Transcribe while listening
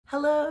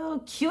Hello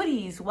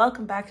cuties,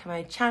 welcome back to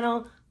my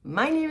channel.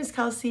 My name is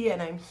Kelsey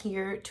and I'm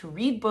here to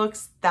read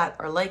books that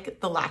are like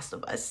The Last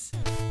of Us.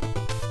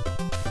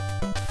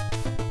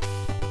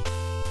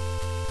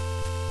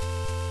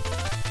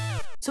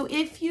 So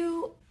if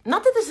you,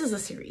 not that this is a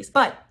series,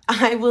 but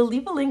I will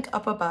leave a link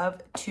up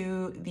above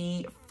to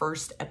the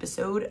first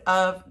episode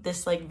of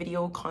this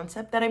video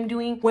concept that I'm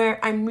doing, where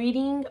I'm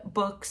reading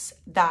books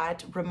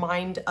that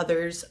remind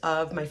others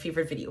of my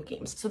favorite video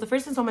games. So the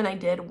first installment I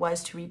did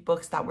was to read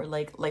books that were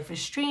like Life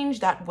is Strange.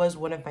 That was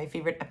one of my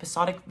favorite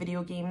episodic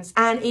video games,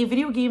 and a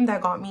video game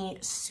that got me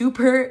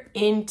super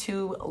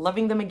into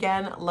loving them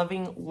again,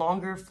 loving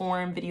longer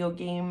form video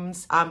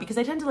games, because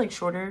I tend to like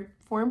shorter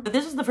form. But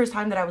this was the first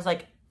time that I was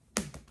like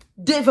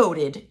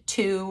devoted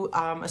to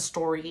a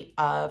story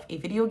of a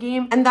video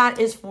game, and that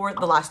is for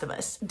The Last of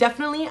Us.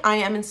 Definitely I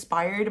am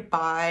inspired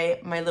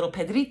by my little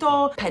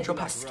Pedrito, Pedro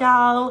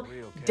Pascal,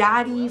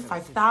 Daddy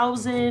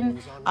 5000.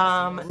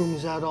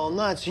 Who's out all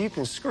night so you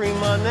can scream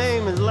my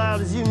name as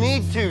loud as you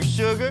need to,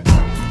 sugar.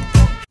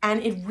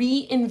 And it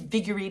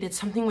reinvigorated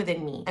something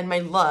within me and my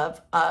love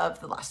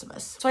of The Last of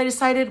Us. So I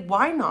decided,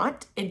 why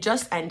not? It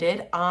just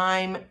ended.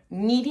 I'm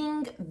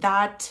needing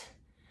that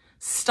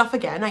stuff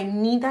again. I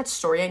need that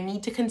story. I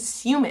need to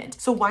consume it.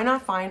 So why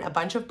not find a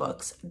bunch of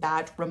books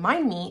that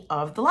remind me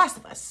of The Last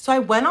of Us? So I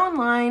went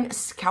online,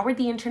 scoured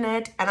the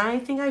internet, and I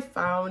think I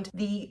found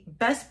the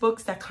best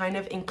books that kind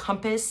of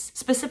encompass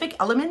specific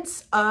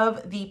elements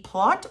of the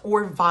plot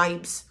or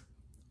vibes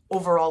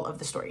overall of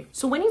the story.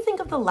 So when you think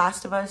of The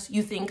Last of Us,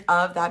 you think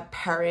of that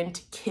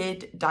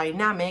parent-kid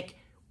dynamic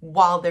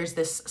while there's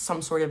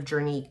some sort of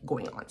journey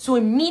going on. So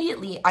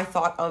immediately I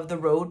thought of The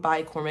Road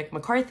by Cormac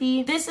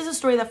McCarthy. This is a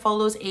story that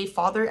follows a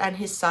father and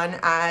his son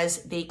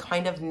as they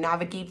kind of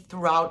navigate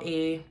throughout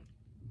a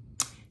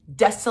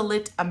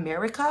desolate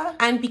America.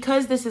 And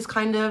because this is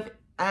kind of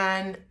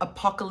an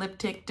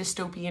apocalyptic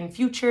dystopian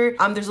future,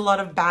 there's a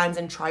lot of bands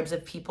and tribes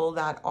of people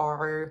that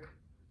are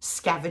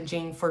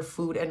scavenging for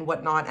food and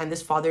whatnot, and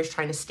this father is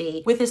trying to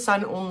stay with his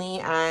son only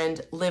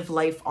and live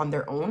life on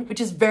their own, which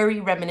is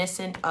very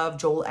reminiscent of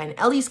Joel and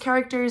Ellie's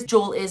characters.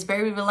 Joel is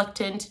very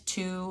reluctant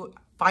to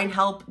find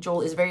help.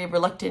 Joel is very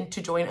reluctant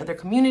to join other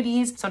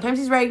communities. Sometimes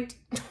he's right.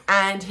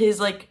 And his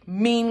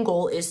main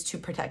goal is to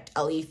protect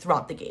Ellie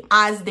throughout the game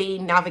as they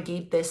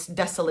navigate this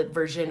desolate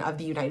version of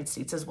the United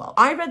States as well.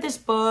 I read this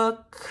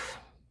book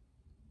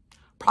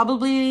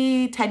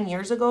probably 10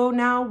 years ago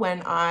now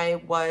when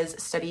I was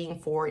studying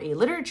for a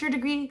literature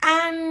degree,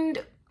 and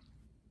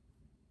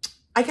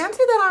I can't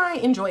say that I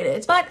enjoyed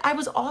it, but I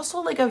was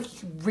also a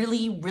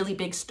really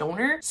big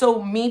stoner,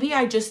 so maybe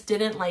I just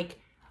didn't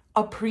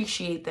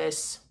appreciate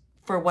this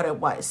for what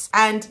it was.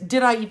 And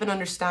did I even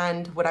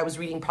understand what I was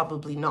reading?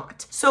 Probably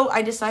not. So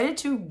I decided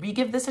to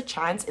re-give this a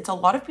chance. It's a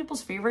lot of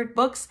people's favorite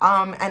books,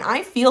 and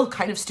I feel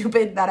kind of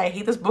stupid that I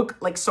hate this book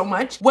so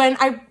much when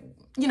I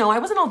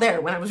wasn't all there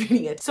when I was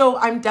reading it. So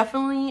I'm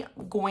definitely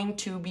going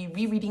to be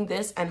rereading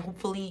this and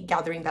hopefully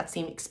gathering that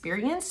same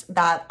experience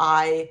that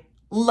I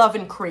love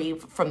and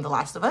crave from The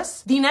Last of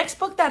Us. The next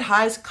book that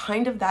has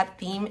kind of that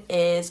theme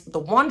is The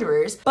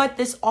Wanderers, but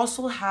this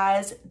also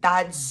has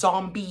that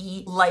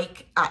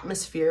zombie-like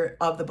atmosphere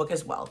of the book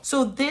as well.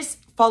 So this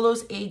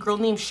follows a girl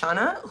named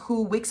Shanna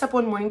who wakes up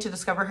one morning to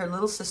discover her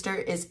little sister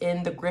is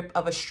in the grip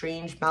of a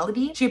strange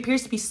malady. She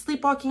appears to be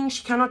sleepwalking,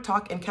 she cannot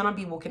talk and cannot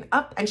be woken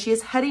up, and she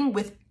is heading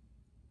with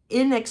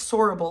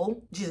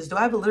inexorable, Jesus, do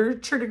I have a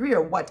literature degree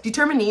or what?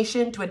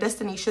 Determination to a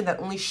destination that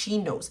only she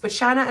knows. But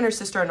Shanna and her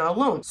sister are not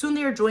alone. Soon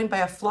they are joined by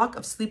a flock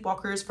of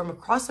sleepwalkers from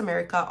across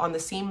America on the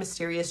same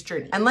mysterious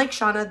journey. And like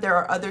Shanna, there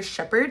are other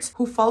shepherds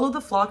who follow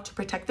the flock to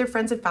protect their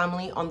friends and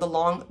family on the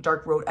long,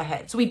 dark road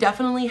ahead. So we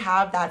definitely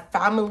have that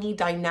family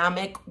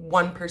dynamic,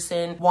 one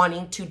person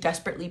wanting to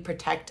desperately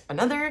protect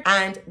another,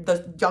 and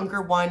the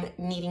younger one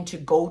needing to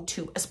go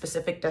to a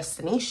specific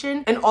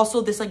destination. And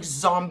also this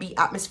zombie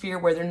atmosphere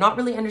where they're not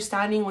really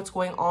understanding what's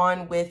going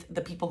on with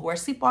the people who are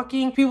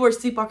sleepwalking. People who are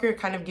sleepwalking are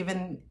kind of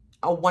given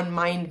a one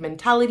mind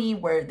mentality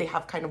where they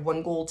have kind of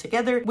one goal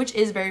together, which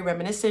is very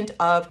reminiscent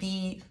of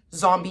the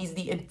zombies,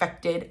 the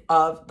infected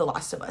of The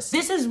Last of Us.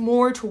 This is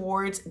more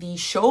towards the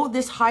show,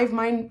 this hive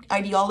mind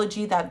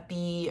ideology that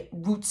the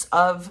roots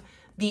of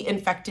the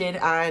infected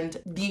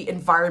and the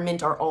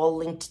environment are all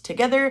linked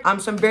together.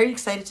 So I'm very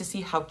excited to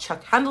see how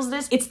Chuck handles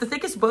this. It's the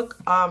thickest book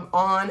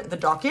on the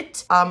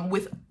docket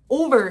with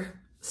over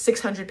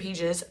 600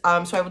 pages.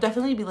 So I will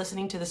definitely be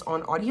listening to this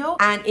on audio,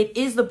 and it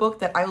is the book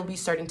that I will be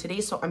starting today.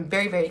 So I'm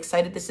very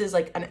excited. This is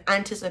an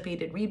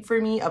anticipated read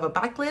for me of a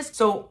backlist.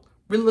 So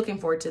really looking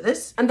forward to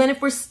this. And then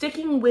if we're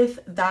sticking with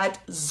that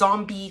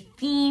zombie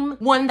theme,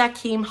 one that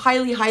came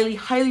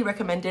highly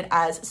recommended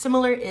as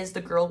similar is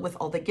The Girl with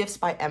All the Gifts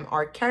by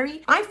M.R.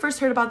 Carey. I first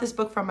heard about this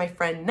book from my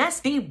friend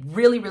Ness. They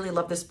really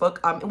love this book.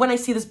 When I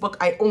see this book,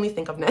 I only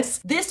think of Ness.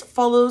 This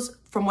follows,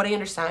 from what I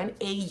understand,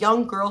 a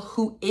young girl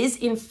who is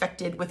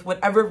infected with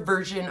whatever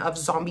version of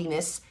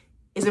zombiness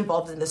is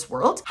involved in this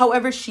world.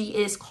 However, she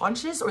is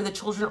conscious, or the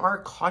children are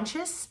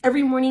conscious.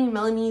 Every morning,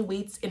 Melanie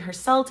waits in her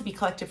cell to be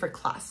collected for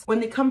class. When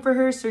they come for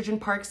her, Surgeon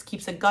Parks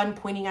keeps a gun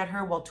pointing at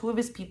her while two of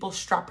his people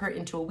strap her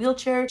into a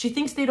wheelchair. She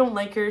thinks they don't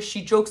like her.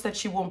 She jokes that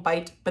she won't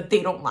bite, but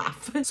they don't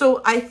laugh.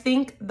 So I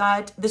think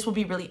that this will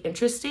be really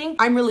interesting.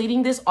 I'm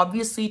relating this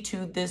obviously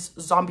to this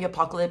zombie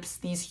apocalypse,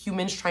 these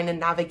humans trying to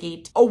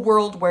navigate a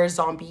world where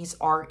zombies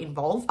are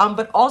involved.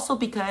 But also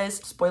because,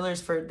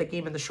 spoilers for the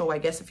game and the show, I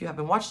guess, if you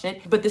haven't watched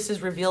it, but this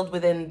is revealed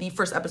within the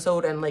first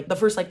episode and like the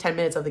first like 10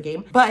 minutes of the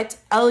game. But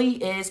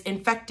Ellie is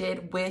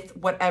infected with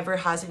whatever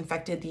has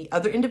infected the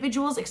other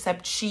individuals,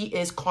 except she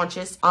is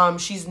conscious.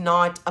 She's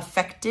not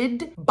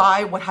affected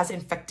by what has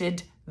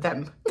infected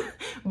them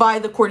by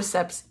the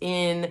cordyceps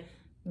in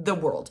the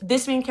world.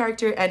 This main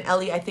character and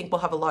Ellie, I think, will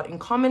have a lot in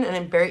common, and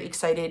I'm very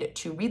excited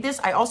to read this.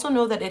 I also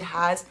know that it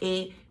has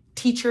a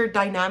teacher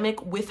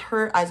dynamic with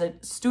her as a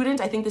student.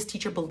 I think this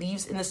teacher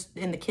believes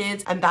in the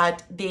kids, and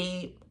that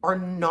they are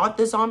not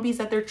the zombies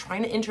that they're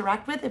trying to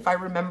interact with, if I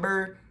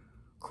remember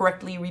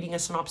correctly reading a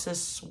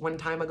synopsis one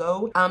time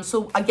ago.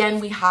 So again,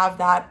 we have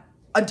that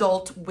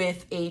adult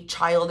with a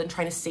child and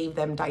trying to save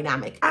them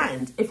dynamic.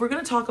 And if we're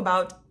going to talk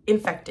about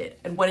infected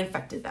and what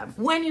infected them,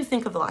 when you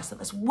think of The Last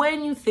of Us,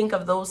 when you think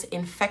of those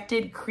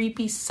infected,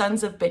 creepy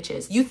sons of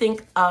bitches, you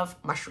think of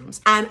mushrooms.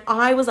 And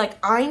I was like,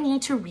 I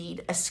need to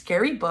read a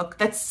scary book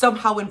that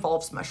somehow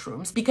involves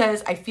mushrooms,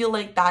 because I feel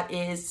like that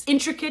is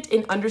intricate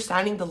in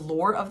understanding the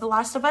lore of The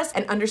Last of Us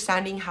and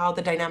understanding how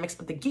the dynamics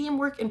of the game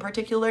work in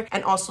particular,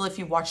 and also, if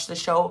you watch the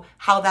show,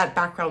 how that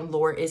background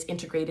lore is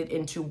integrated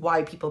into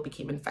why people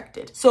became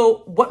infected. So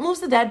What Moves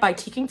the Dead by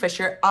T.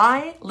 Kingfisher,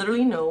 I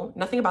literally know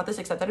nothing about this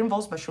except that it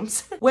involves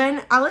mushrooms.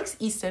 When Alex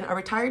Easton, a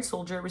retired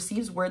soldier,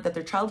 receives word that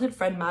their childhood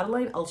friend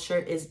Madeline Usher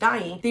is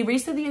dying, they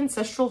race to the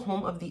ancestral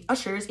home of the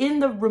Ushers in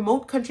the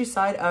remote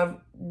countryside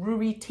of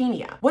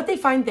Ruritania. What they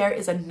find there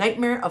is a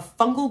nightmare of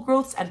fungal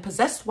growths and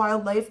possessed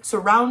wildlife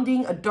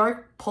surrounding a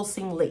dark,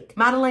 pulsing lake.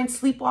 Madeline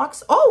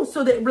sleepwalks. Oh,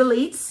 so that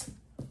relates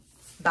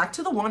back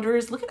to the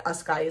Wanderers. Look at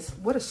us, guys.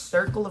 What a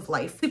circle of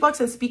life.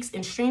 Sleepwalks and speaks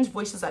in strange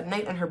voices at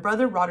night, and her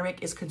brother Roderick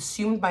is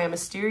consumed by a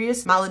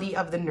mysterious malady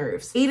of the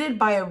nerves. Aided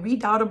by a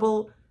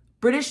redoubtable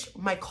British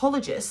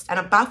mycologist and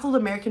a baffled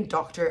American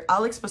doctor,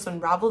 Alex must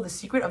unravel the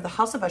secret of the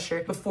House of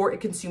Usher before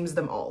it consumes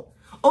them all.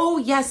 Oh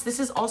yes,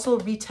 this is also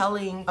a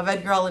retelling of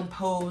Edgar Allan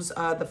Poe's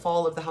The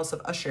Fall of the House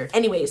of Usher.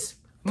 Anyways,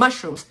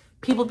 mushrooms,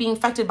 people being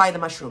infected by the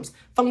mushrooms,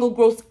 fungal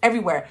growth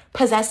everywhere,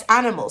 possessed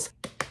animals.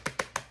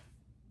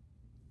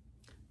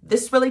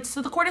 This relates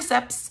to the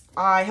cordyceps,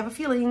 I have a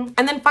feeling.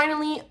 And then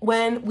finally,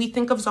 when we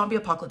think of zombie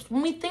apocalypse,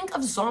 when we think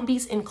of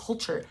zombies in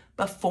culture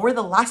before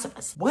The Last of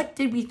Us, what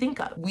did we think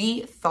of?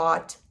 We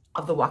thought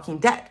of The Walking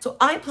Dead. So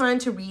I plan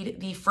to read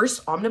the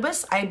first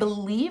omnibus. I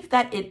believe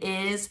that it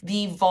is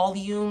the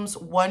volumes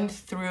 1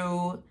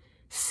 through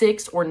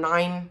 6 or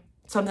 9,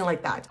 something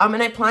like that.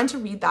 And I plan to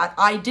read that.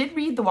 I did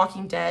read The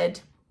Walking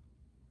Dead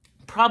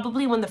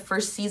probably when the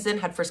first season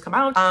had first come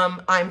out.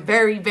 I'm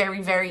very,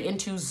 very, very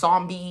into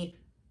zombie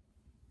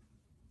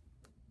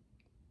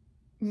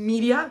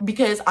media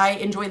because I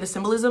enjoy the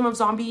symbolism of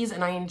zombies,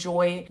 and I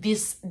enjoy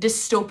this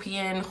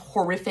dystopian,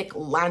 horrific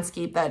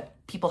landscape that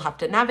people have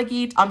to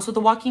navigate. So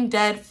The Walking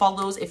Dead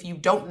follows, if you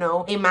don't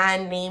know, a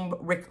man named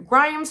Rick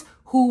Grimes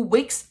who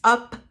wakes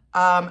up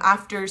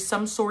after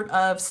some sort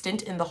of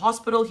stint in the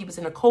hospital. He was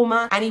in a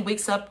coma, and he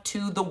wakes up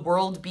to the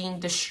world being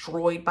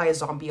destroyed by a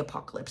zombie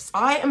apocalypse.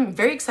 I am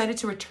very excited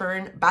to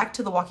return back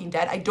to The Walking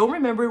Dead. I don't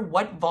remember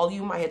what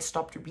volume I had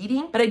stopped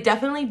reading, but I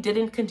definitely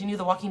didn't continue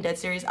The Walking Dead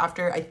series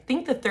after, I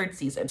think, the 3rd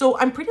season. So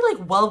I'm pretty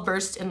like well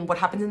versed in what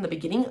happens in the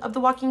beginning of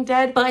The Walking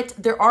Dead, but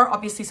there are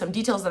obviously some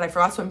details that I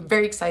forgot. So I'm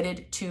very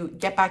excited to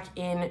get back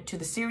into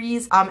the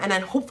series and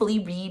then hopefully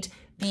read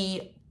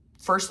the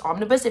first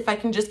omnibus. If I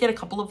can just get a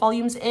couple of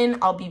volumes in,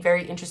 I'll be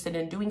very interested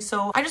in doing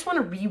so. I just want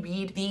to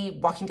reread the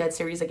Walking Dead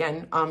series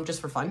again,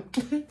 just for fun.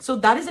 So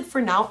that is it for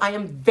now. I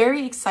am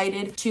very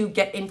excited to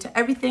get into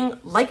everything.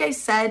 Like I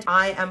said,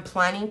 I am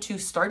planning to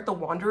start The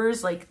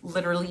Wanderers like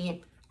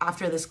literally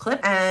after this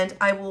clip, and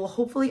I will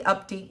hopefully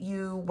update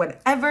you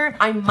whenever.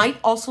 I might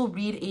also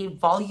read a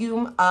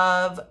volume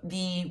of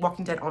the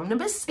Walking Dead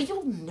omnibus.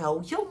 You'll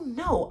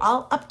know,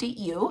 I'll update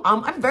you.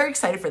 I'm very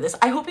excited for this.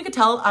 I hope you could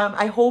tell.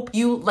 I hope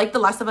you like The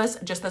Last of Us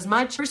just as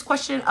much. First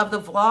question of the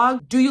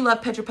vlog: do you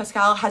love Pedro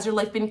Pascal? Has your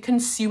life been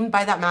consumed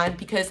by that man?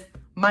 Because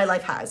my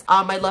life has.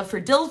 My love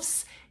for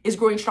DILFs is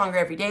growing stronger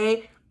every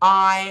day.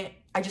 I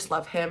just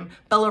love him.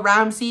 Bella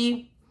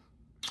Ramsey,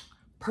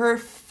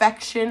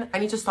 perfection. I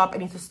need to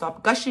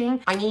stop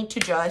gushing. I need to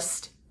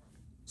just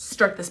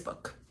start this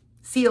book.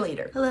 See you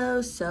later.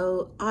 Hello,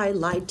 so I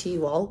lied to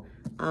you all.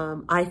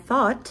 I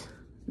thought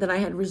that I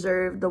had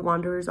reserved the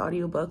Wanderers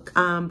audiobook,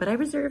 but I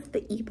reserved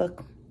the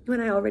ebook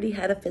when I already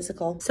had a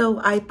physical.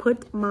 So I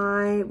put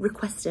my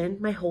request in,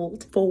 my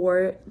hold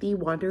for the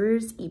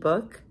Wanderers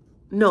ebook.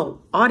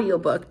 No,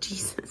 audiobook,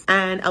 Jesus.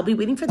 And I'll be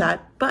waiting for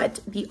that. But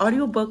the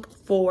audiobook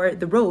for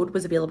The Road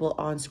was available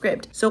on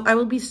Scribd. So I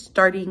will be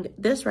starting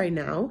this right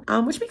now,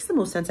 which makes the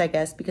most sense, I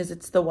guess, because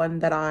it's the one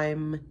that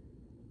I'm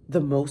the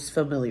most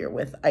familiar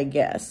with, I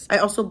guess. I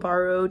also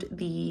borrowed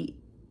the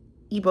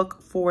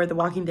ebook for The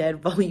Walking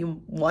Dead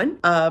Volume 1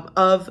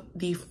 of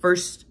the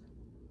first,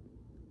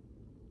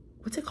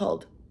 what's it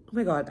called? Oh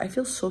my god, I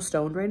feel so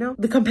stoned right now.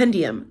 The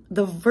compendium,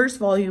 the first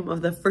volume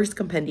of the first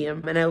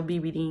compendium, and I will be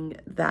reading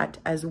that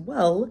as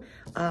well.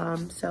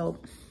 So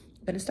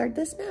I'm gonna start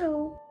this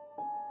now.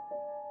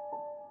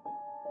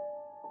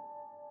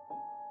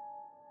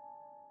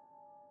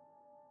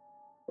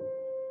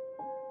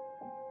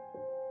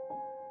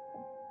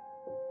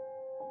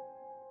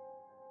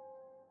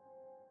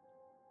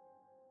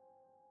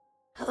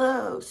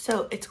 Hello,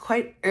 so it's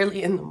quite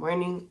early in the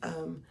morning.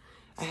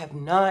 I have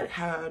not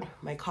had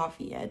my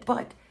coffee yet,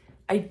 but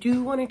I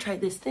do want to try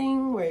this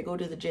thing where I go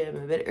to the gym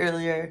a bit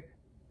earlier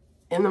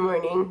in the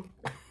morning.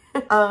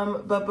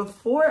 But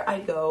before I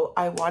go,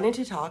 I wanted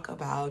to talk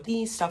about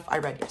the stuff I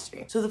read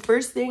yesterday. So the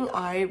first thing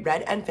I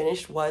read and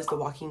finished was The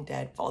Walking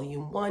Dead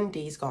Volume 1,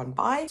 Days Gone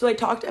By. So I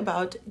talked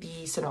about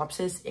the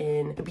synopsis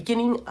in the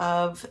beginning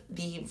of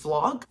the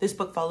vlog. This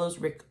book follows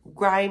Rick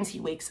Grimes. He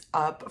wakes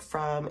up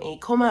from a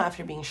coma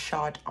after being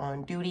shot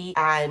on duty,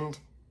 and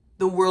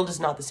the world is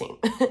not the same.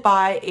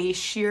 By a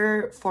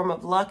sheer form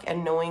of luck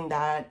and knowing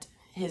that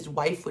his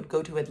wife would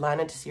go to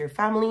Atlanta to see her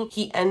family,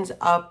 he ends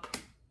up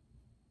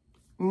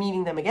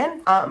meeting them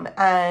again,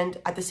 and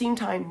at the same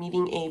time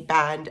meeting a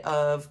band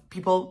of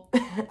people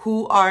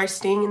who are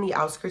staying in the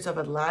outskirts of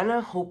Atlanta,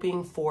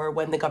 hoping for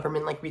when the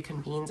government like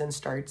reconvenes and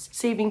starts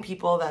saving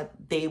people that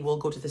they will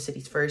go to the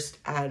cities first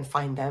and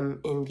find them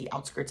in the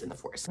outskirts in the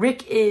forest.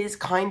 Rick is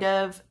kind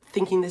of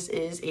thinking this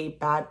is a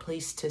bad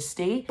place to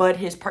stay, but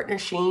his partner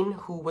Shane,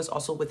 who was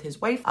also with his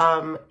wife,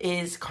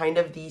 is kind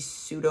of the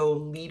pseudo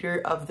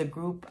leader of the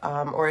group,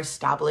 or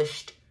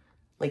established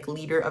like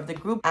leader of the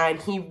group,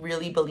 and he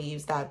really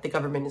believes that the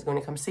government is going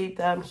to come save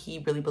them.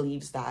 He really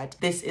believes that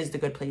this is the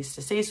good place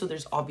to stay. So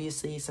there's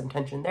obviously some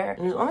tension there,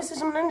 and there's obviously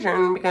some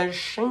tension because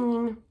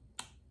Shane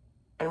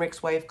and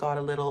Rick's wife got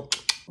a little,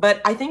 but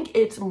I think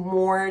it's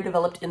more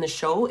developed in the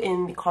show.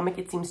 In the comic,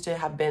 it seems to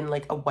have been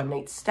like a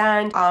one-night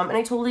stand, and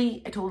I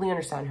totally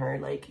understand her.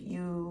 Like,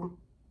 you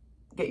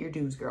get your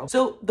dues, girl.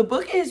 So the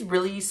book is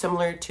really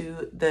similar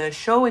to the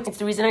show. It's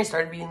the reason I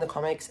started reading the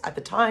comics at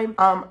the time.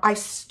 I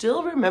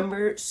still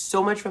remember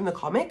so much from the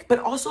comic, but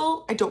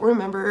also I don't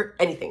remember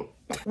anything.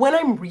 When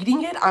I'm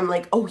reading it, I'm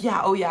like, oh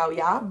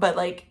yeah. But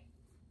like,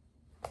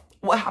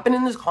 what happened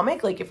in this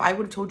comic, like if I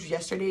would have told you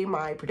yesterday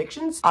my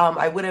predictions,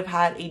 I would have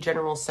had a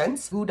general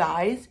sense. Who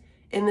dies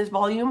in this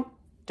volume?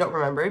 Don't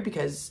remember,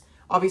 because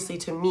obviously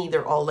to me,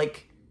 they're all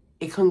like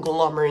a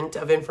conglomerate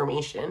of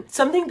information.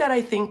 Something that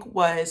I think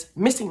was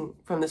missing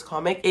from this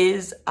comic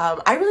is,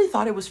 I really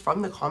thought it was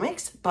from the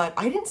comics, but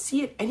I didn't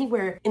see it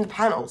anywhere in the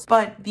panels.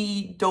 But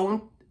the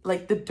don't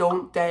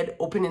dead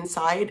open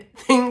inside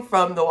thing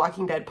from the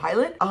Walking Dead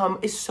pilot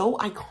is so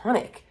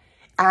iconic.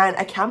 And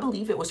I can't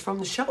believe it was from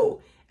the show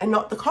and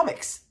not the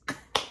comics.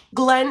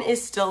 Glenn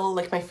is still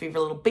like my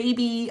favorite little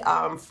baby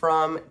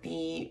from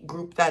the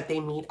group that they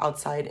meet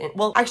outside.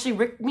 Well, actually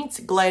Rick meets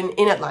Glenn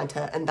in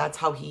Atlanta, and that's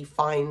how he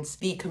finds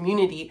the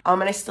community.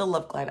 And I still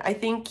love Glenn. I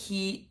think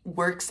he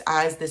works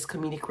as this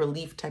comedic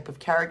relief type of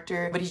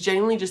character, but he's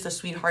genuinely just a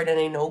sweetheart, and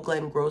I know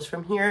Glenn grows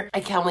from here. I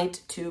can't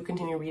wait to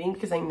continue reading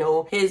because I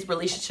know his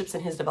relationships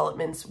and his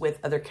developments with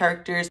other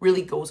characters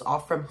really goes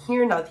off from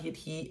here now that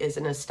he is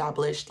an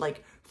established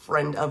like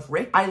friend of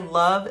Rick. I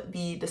love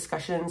the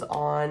discussions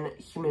on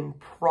human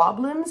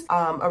problems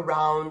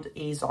around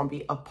a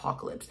zombie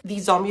apocalypse. The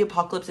zombie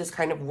apocalypse is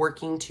kind of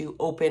working to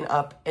open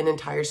up an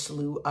entire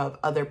slew of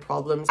other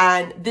problems,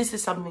 and this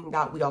is something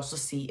that we also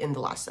see in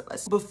The Last of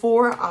Us.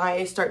 Before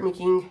I start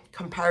making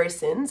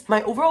comparisons,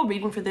 my overall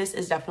rating for this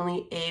is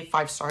definitely a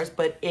 5 stars,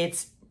 but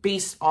it's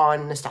based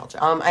on nostalgia.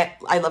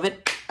 I love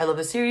it. I love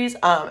the series,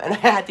 and I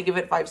had to give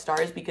it 5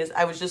 stars because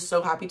I was just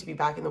so happy to be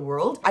back in the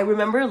world. I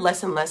remember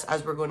less and less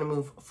as we're going to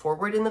move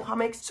forward in the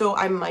comics, so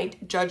I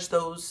might judge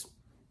those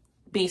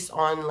based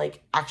on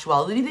like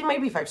actuality. They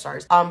might be 5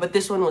 stars, but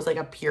this one was like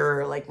a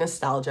pure like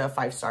nostalgia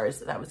 5 stars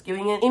that I was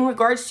giving it. In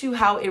regards to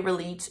how it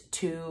relates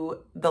to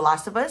The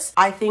Last of Us,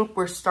 I think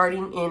we're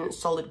starting in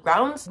solid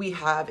grounds. We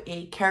have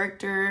a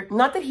character,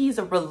 not that he's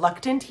a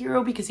reluctant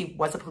hero because he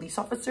was a police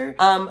officer,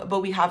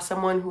 but we have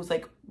someone who's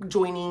like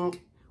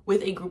joining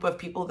with a group of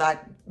people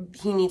that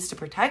he needs to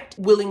protect,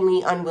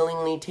 willingly,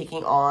 unwillingly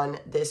taking on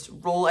this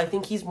role. I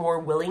think he's more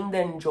willing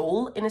than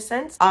Joel in a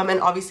sense. And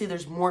obviously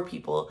there's more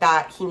people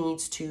that he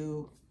needs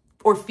to,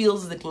 or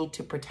feels the need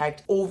to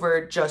protect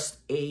over just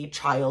a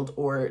child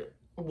or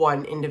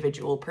one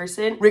individual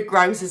person. Rick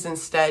Grimes is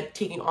instead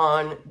taking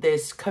on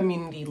this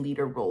community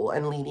leader role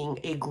and leading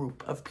a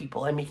group of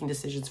people and making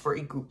decisions for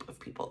a group of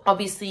people.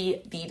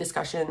 Obviously the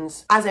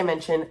discussions, as I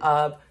mentioned,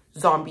 of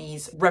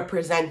zombies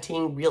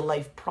representing real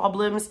life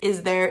problems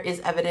is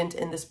evident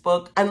in this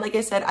book. And like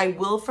I said, I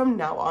will from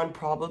now on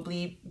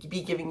probably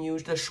be giving you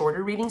the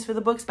shorter readings for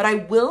the books, but I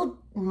will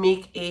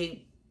make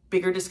a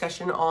bigger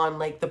discussion on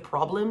like the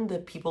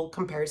people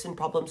comparison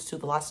problems to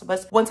The Last of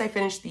Us once I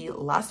finish the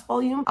last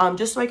volume,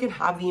 just so I can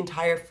have the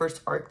entire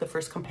first arc, the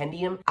first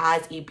compendium,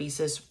 as a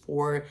basis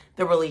for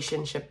the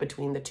relationship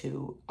between the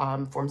two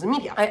forms of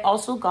media. I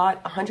also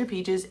got 100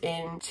 pages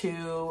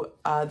into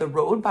The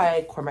Road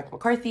by Cormac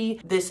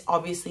McCarthy. This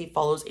obviously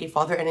follows a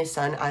father and his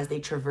son as they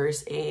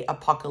traverse a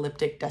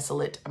apocalyptic,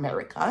 desolate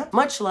America,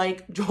 much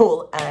like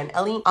Joel and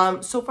Ellie.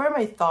 So far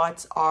my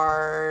thoughts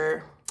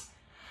are,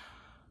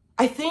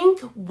 I think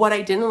what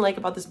I didn't like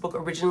about this book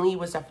originally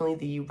was definitely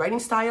the writing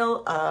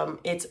style.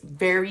 It's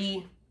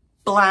very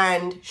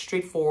bland,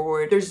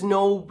 straightforward. There's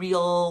no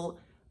real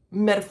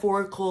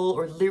metaphorical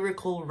or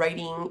lyrical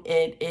writing.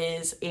 It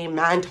is a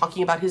man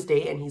talking about his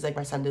day, and he's like,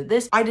 my son did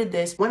this, I did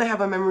this. When I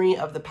have a memory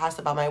of the past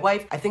about my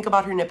wife, I think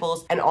about her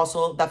nipples and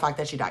also the fact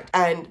that she died.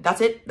 And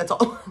that's it. That's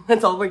all.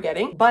 That's all we're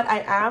getting. But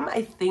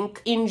I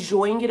think,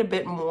 enjoying it a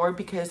bit more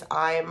because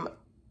I'm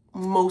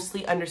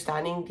mostly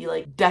understanding the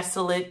like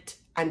desolate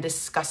and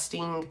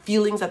disgusting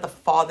feelings that the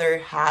father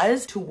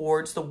has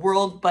towards the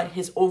world, but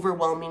his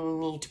overwhelming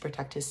need to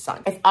protect his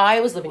son. If I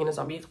was living in a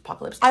zombie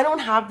apocalypse, I don't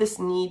have this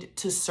need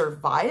to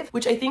survive,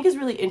 which I think is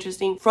really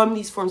interesting from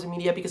these forms of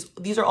media, because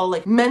these are all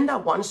like men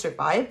that want to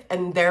survive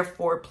and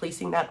therefore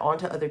placing that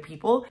onto other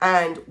people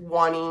and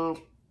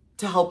wanting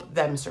to help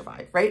them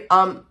survive, right?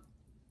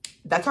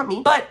 That's not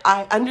me, but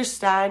I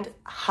understand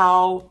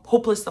how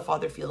hopeless the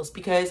father feels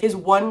because his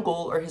one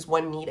goal or his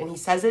one need, and he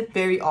says it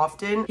very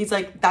often, he's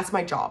like, that's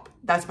my job.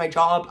 That's my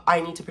job.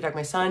 I need to protect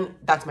my son.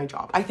 That's my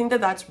job. I think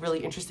that that's really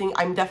interesting.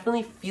 I'm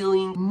definitely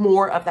feeling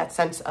more of that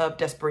sense of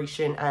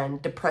desperation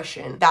and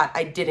depression that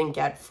I didn't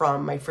get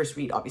from my first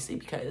read, obviously,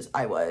 because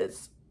I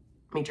was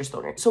major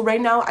stoner. So right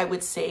now I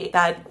would say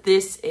that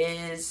this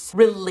is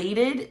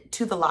related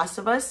to The Last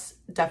of Us.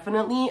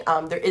 Definitely.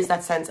 There is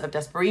that sense of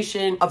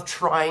desperation of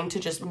trying to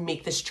just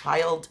make this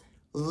child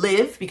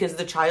live, because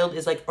the child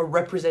is like a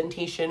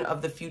representation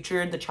of the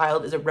future. The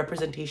child is a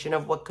representation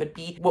of what could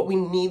be, what we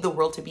need the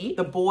world to be.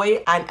 The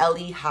boy and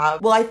Ellie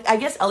have, well, I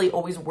guess Ellie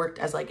always worked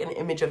as like an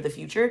image of the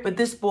future, but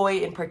this boy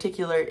in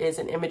particular is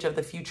an image of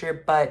the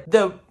future. But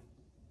the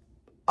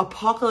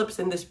apocalypse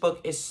in this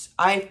book is,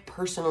 I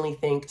personally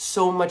think,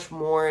 so much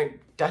more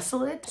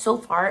desolate so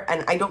far,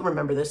 and I don't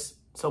remember this,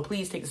 so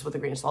please take this with a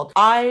grain of salt.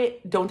 I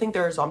don't think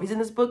there are zombies in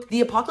this book.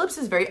 The apocalypse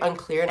is very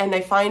unclear, and I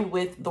find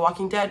with The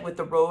Walking Dead, with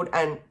The Road,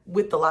 and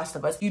with The Last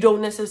of Us, you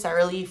don't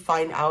necessarily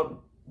find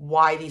out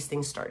why these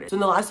things started. So in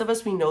The Last of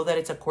Us, we know that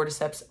it's a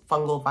cordyceps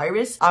fungal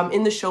virus.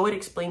 In the show, it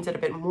explains it a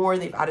bit more.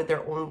 They've added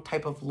their own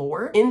type of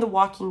lore. In The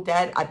Walking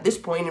Dead, at this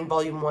point in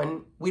volume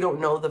 1, we don't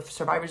know, the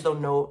survivors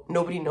don't know,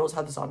 nobody knows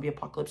how the zombie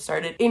apocalypse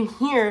started. In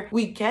here,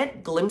 we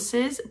get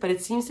glimpses, but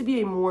it seems to be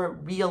a more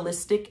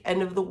realistic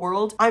end of the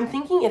world. I'm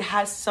thinking it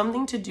has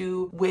something to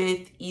do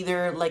with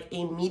either like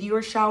a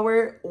meteor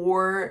shower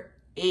or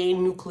a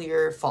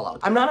nuclear fallout.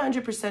 I'm not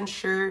 100%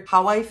 sure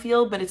how I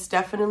feel, but it's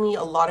definitely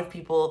a lot of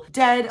people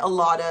dead, a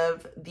lot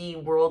of the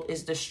world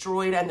is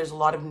destroyed, and there's a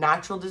lot of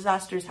natural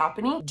disasters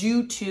happening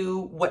due to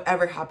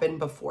whatever happened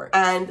before.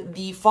 And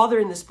the father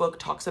in this book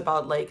talks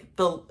about like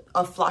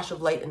a flash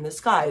of light in the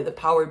sky, the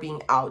power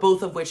being out,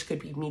 both of which could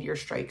be meteor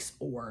strikes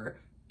or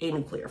a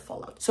nuclear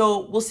fallout.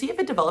 So we'll see if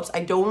it develops.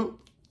 I don't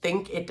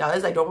think it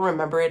does. I don't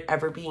remember it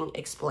ever being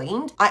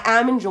explained. I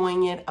am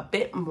enjoying it a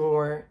bit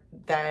more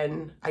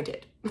than I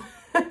did.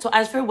 So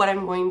as for what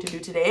I'm going to do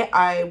today,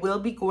 I will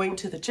be going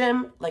to the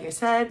gym. Like I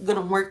said, I'm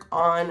gonna work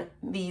on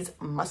these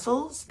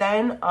muscles.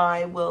 Then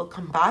I will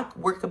come back,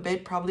 work a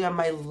bit, probably on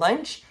my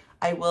lunch.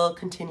 I will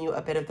continue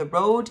a bit of The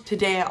Road.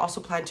 Today, I also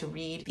plan to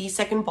read the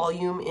second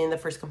volume in the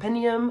first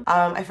compendium.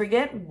 I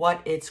forget what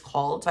it's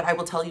called, but I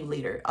will tell you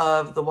later,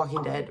 of The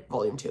Walking Dead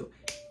Volume 2.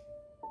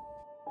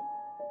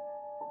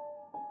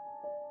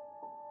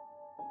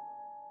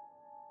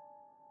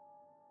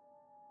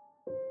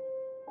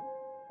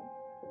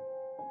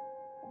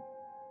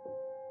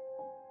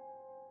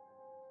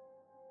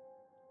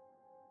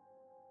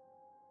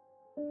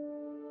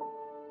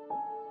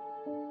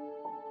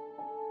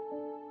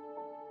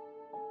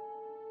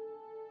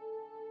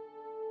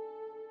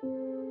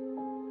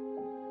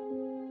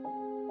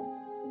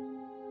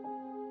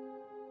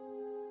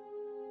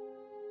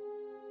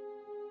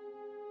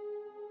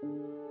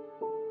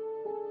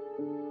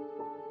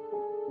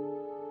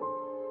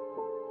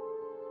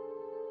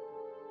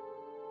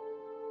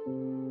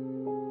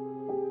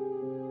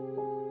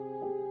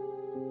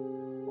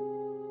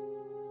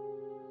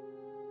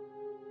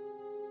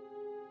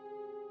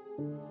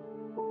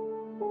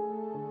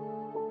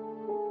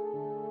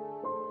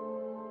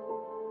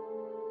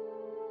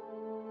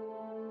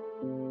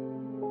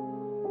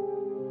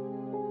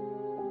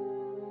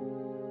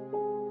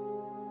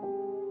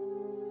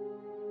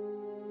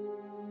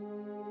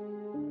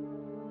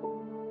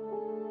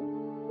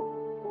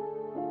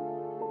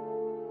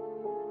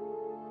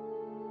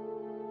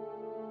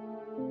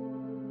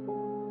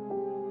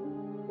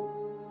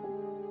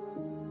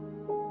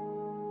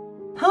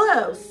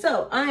 Hello,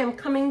 so I am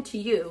coming to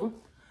you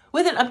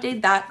with an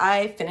update that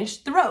I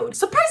finished The Road.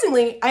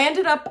 Surprisingly, I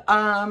ended up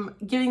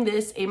giving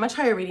this a much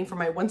higher rating for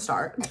my 1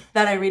 star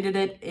that I rated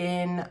it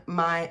in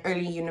my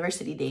early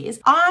university days.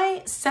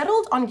 I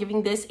settled on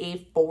giving this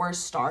a 4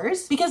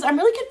 stars because I'm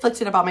really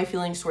conflicted about my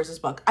feelings towards this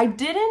book. I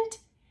didn't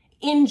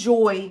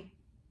enjoy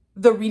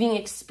the reading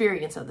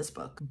experience of this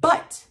book,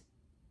 but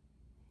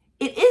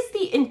it is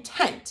the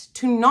intent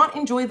to not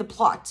enjoy the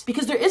plot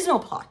because there is no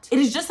plot. It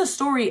is just a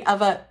story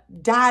of a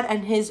dad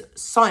and his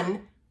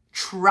son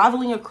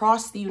traveling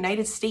across the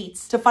United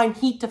States to find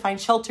heat, to find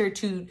shelter,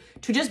 to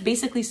just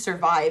basically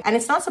survive. And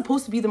it's not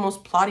supposed to be the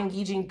most plot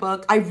engaging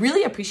book. I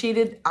really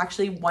appreciated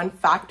actually one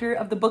factor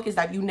of the book is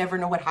that you never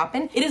know what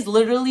happened. It is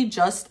literally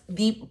just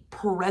the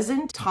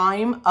present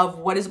time of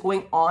what is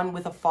going on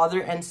with a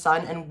father and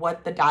son and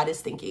what the dad is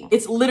thinking.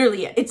 It's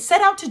literally it. It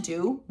set out to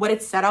do what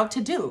it set out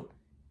to do.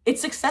 It's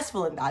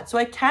successful in that. So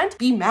I can't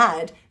be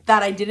mad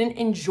that I didn't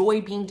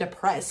enjoy being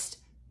depressed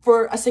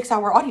for a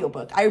 6-hour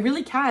audiobook. I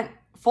really can't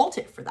fault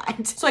it for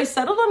that. So I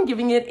settled on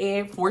giving it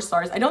a 4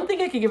 stars. I don't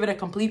think I could give it a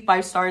complete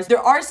 5 stars. There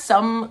are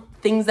some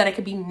things that I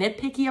could be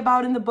nitpicky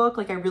about in the book.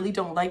 Like I really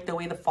don't like the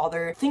way the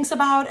father thinks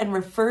about and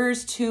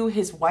refers to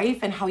his wife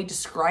and how he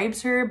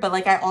describes her. But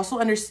like I also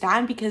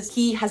understand because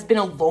he has been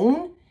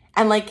alone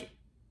and like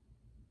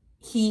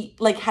he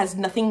like has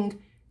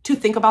nothing to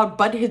think about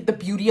but the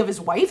beauty of his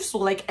wife. So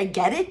like I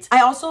get it.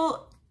 I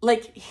also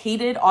like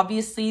hated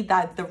obviously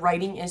that the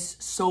writing is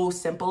so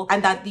simple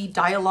and that the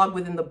dialogue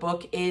within the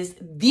book is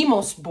the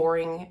most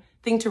boring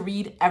thing to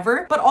read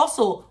ever. But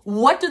also,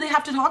 what do they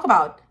have to talk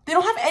about? They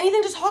don't have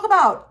anything to talk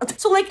about.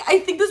 So like, I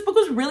think this book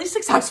was really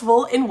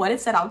successful in what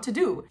it set out to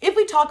do. If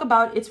we talk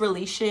about its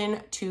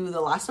relation to The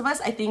Last of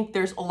Us, I think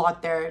there's a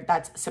lot there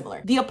that's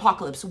similar. The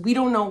apocalypse, we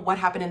don't know what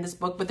happened in this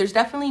book, but there's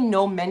definitely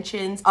no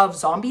mentions of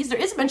zombies. There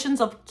is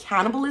mentions of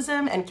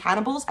cannibalism and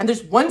cannibals. And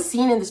there's one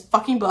scene in this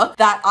fucking book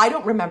that I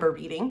don't remember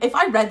reading. If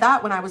I read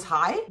that when I was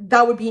high,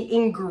 that would be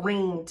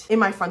ingrained in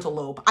my frontal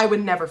lobe. I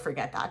would never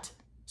forget that.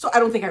 So I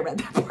don't think I read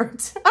that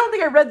part. I don't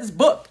think I read this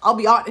book, I'll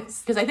be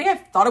honest. Because I think I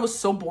thought it was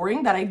so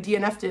boring that I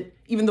DNF'd it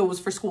even though it was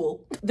for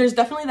school. There's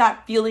definitely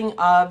that feeling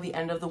of the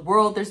end of the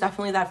world. There's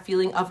definitely that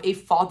feeling of a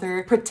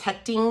father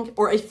protecting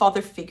or a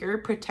father figure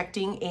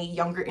protecting a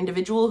younger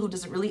individual who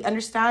doesn't really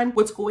understand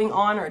what's going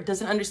on or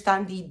doesn't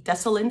understand the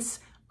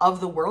desolence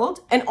of the world.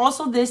 And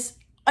also this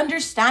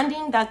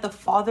understanding that the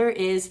father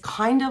is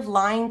kind of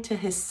lying to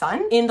his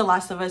son. In The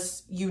Last of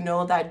Us, you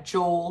know that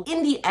Joel,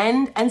 in the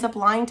end, ends up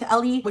lying to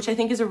Ellie, which I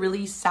think is a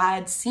really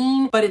sad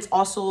scene, but it's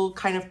also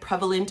kind of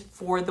prevalent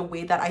for the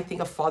way that I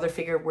think a father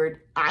figure would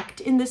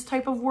act in this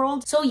type of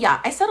world. So yeah,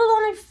 I settled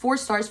on a 4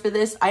 stars for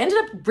this. I ended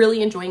up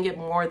really enjoying it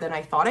more than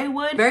I thought I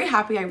would. Very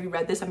happy I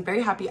reread this. I'm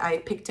very happy I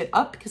picked it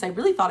up because I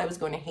really thought I was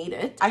going to hate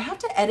it. I have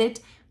to edit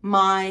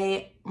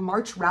my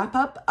March wrap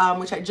up,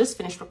 which I just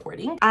finished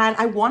recording, and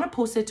I want to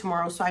post it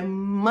tomorrow. So I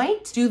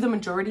might do the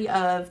majority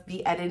of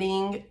the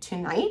editing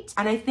tonight.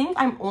 And I think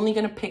I'm only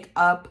going to pick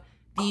up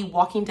The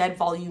Walking Dead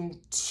Volume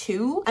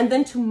 2. And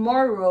then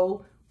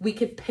tomorrow we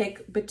could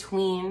pick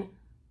between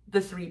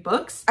the 3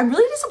 books. I'm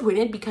really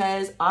disappointed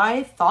because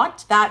I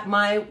thought that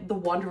The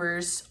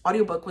Wanderers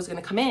audiobook was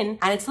gonna come in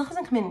and it still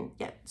hasn't come in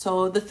yet.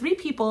 So the 3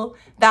 people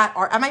that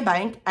are at my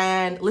bank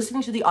and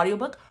listening to the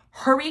audiobook,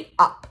 hurry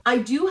up. I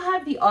do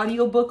have the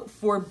audiobook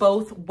for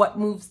both What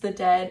Moves the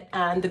Dead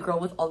and The Girl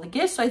with All the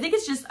Gifts. So I think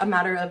it's just a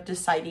matter of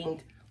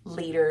deciding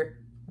later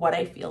what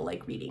I feel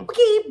like reading.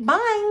 Okay,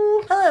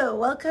 bye. Hello,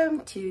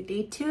 welcome to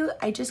day 2.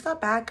 I just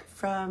got back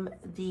from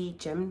the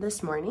gym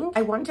this morning.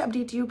 I wanted to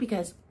update you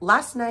because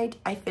last night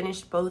I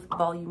finished both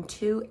volume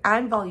 2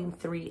 and volume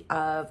 3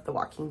 of The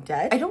Walking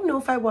Dead. I don't know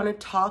if I want to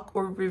talk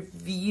or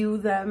review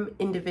them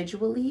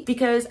individually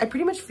because I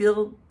pretty much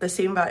feel the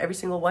same about every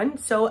single one.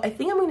 So I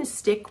think I'm going to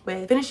stick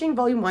with finishing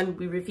volume 1.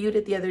 We reviewed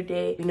it the other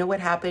day. We know what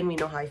happened. We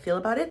know how I feel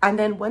about it. And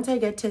then once I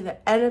get to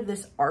the end of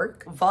this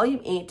arc, volume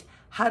 8,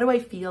 how do I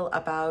feel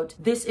about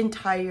this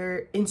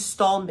entire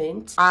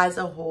installment as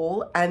a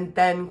whole, and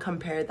then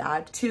compare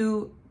that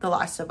to The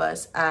Last of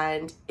Us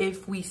and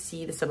if we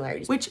see the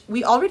similarities, which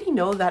we already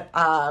know that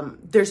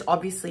there's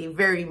obviously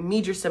very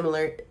major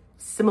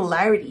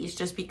similarities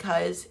just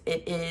because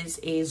it is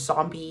a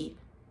zombie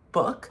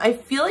book. I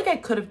feel like I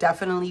could have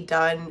definitely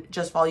done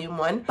just volume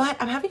 1, but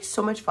I'm having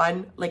so much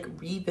fun like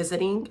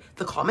revisiting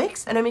the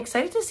comics, and I'm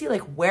excited to see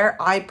like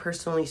where I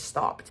personally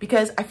stopped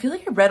because I feel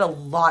like I read a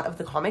lot of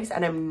the comics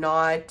and I'm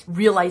not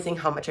realizing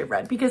how much I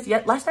read, because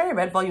yet last night I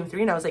read volume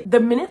 3 and I was like, the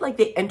minute like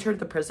they entered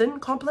the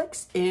prison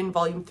complex in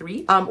volume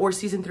 3 or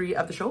season 3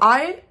 of the show,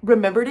 I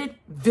remembered it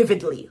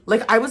vividly.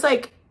 Like I was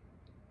like,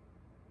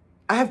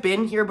 I have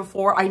been here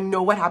before. I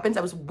know what happens.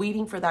 I was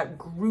waiting for that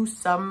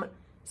gruesome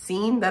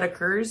scene that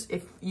occurs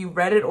if you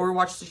read it or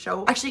watched the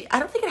show. Actually, I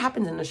don't think it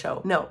happens in the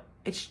show. No,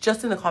 it's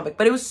just in the comic,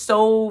 but it was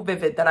so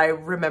vivid that I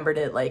remembered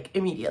it like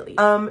immediately.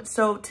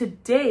 So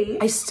today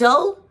I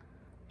still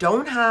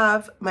don't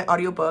have my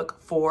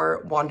audiobook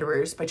for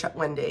Wanderers by Chuck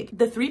Wendig.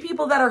 The 3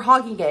 people that are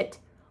hogging it,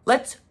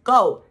 let's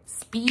go.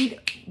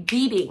 Speed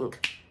beating.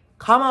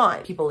 Come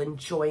on, people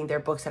enjoying their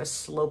books at a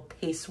slow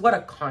pace. What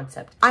a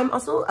concept. I'm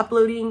also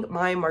uploading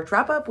my March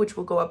wrap up, which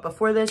will go up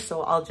before this.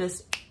 So I'll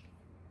just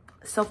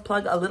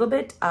self-plug a little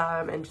bit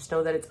and just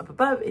know that it's up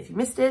above if you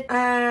missed it.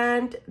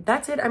 And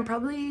that's it. I'm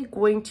probably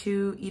going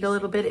to eat a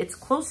little bit. It's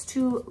close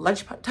to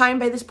lunch time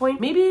by this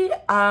point. Maybe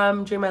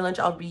during my lunch,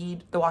 I'll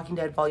read The Walking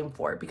Dead Volume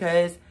 4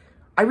 because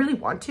I really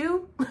want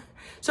to.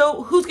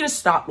 So who's gonna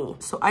stop me?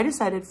 So I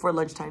decided for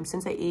lunchtime,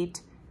 since I ate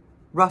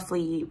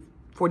roughly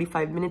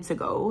 45 minutes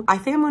ago, I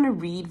think I'm going to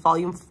read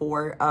volume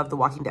 4 of The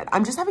Walking Dead.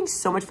 I'm just having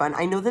so much fun.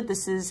 I know that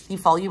this is the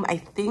volume, I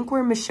think,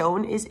 where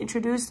Michonne is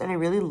introduced and I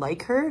really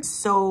like her.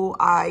 So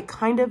I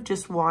kind of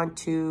just want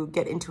to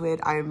get into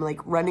it. I'm like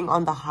running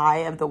on the high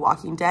of The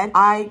Walking Dead.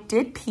 I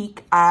did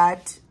peek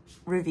at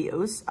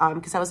reviews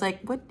because I was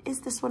like, what is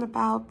this one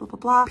about? Blah, blah,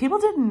 blah. People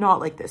did not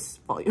like this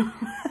volume.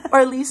 Or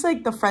at least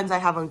like the friends I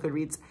have on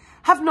Goodreads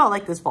have not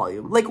liked this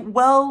volume. Like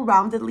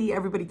well-roundedly,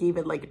 everybody gave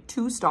it like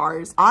 2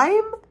 stars.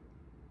 I'm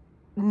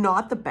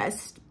not the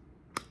best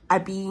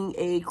at being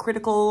a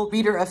critical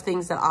reader of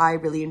things that I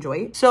really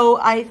enjoy. So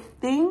I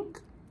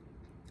think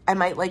I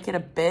might like it a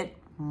bit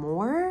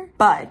more,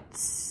 but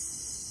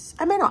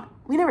I might not.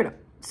 We never know.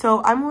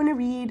 So I'm going to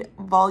read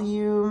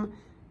volume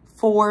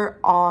 4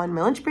 on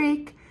my lunch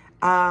break,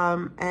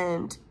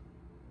 and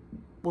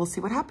we'll see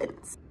what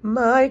happens.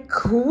 My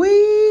queen!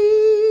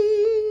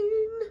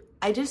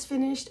 I just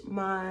finished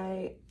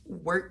my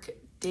work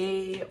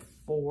day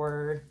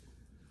for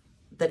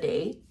the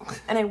day,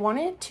 and I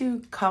wanted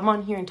to come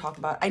on here and talk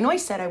about, I know I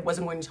said I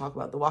wasn't going to talk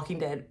about The Walking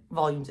Dead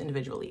volumes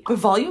individually, but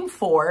volume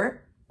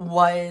 4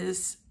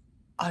 was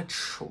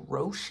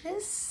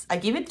atrocious. I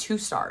gave it 2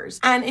 stars,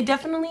 and it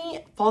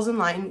definitely falls in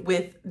line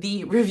with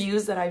the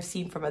reviews that I've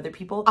seen from other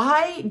people.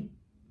 I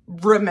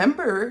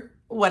remember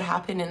what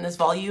happened in this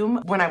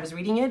volume when I was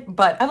reading it,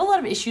 but I have a lot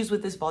of issues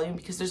with this volume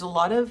because there's a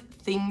lot of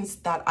things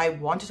that I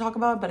want to talk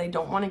about, but I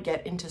don't want to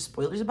get into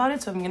spoilers about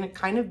it. So I'm going to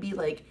kind of be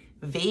like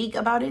vague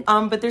about it.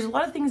 But there's a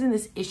lot of things in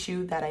this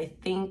issue that I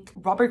think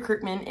Robert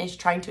Kirkman is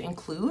trying to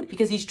include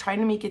because he's trying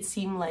to make it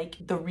seem like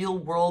the real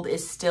world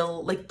is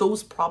still, like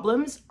those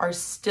problems are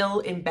still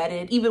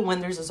embedded even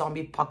when there's a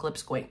zombie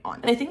apocalypse going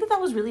on. And I think that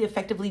that was really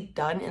effectively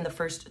done in the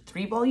first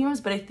 3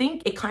 volumes, but I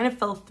think it kind of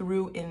fell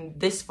through in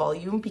this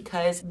volume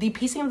because the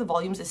pacing of the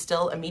volumes is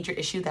still a major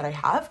issue that I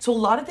have. So a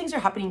lot of things are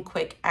happening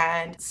quick,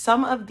 and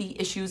some of the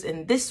issues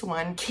in this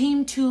one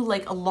came to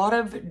like a lot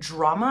of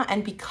drama,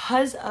 and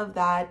because of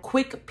that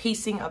quick pacing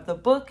of the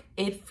book,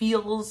 it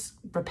feels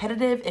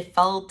repetitive. It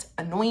felt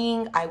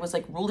annoying. I was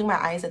like rolling my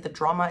eyes at the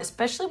drama,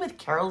 especially with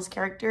Carol's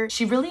character.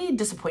 She really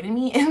disappointed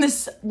me in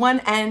this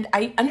one, and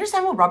I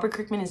understand what Robert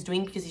Kirkman is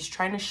doing because he's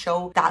trying to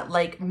show that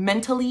like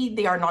mentally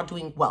they are not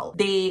doing well.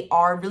 They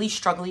are really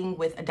struggling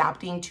with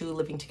adapting to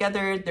living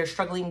together. They're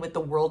struggling with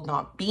the world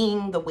not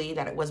being the way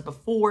that it was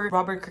before.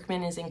 Robert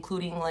Kirkman is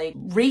including like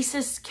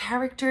racist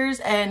characters,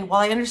 and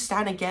while I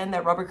understand again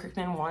that Robert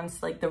Kirkman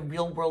wants like the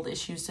real world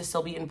issues to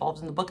still be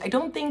involved in the book, I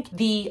don't think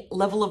the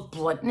level of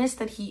bluntness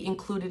that he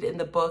included in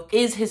the book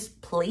is his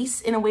place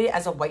in a way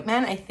as a white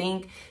man. I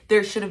think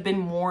there should have been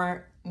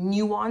more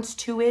nuance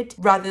to it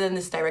rather than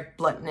this direct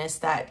bluntness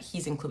that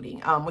he's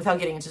including, without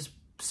getting into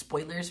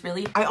spoilers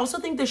really. I also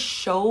think the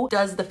show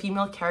does the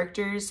female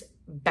characters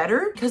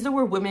better because there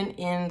were women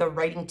in the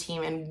writing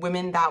team and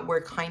women that were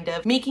kind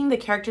of making the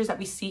characters that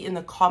we see in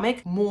the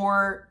comic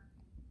more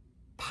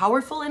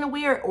powerful in a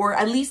way, or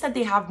at least that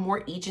they have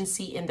more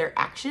agency in their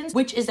actions,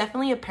 which is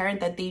definitely apparent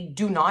that they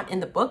do not in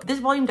the book. This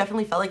volume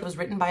definitely felt like it was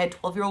written by a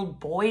 12-year-old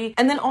boy.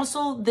 And then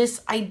also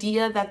this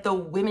idea that the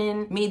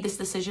women made this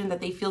decision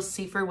that they feel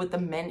safer with the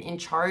men in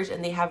charge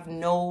and they have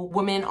no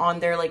women on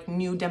their like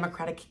new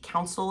democratic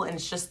council, and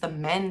it's just the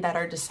men that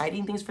are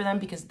deciding things for them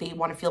because they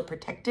want to feel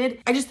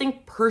protected. I just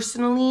think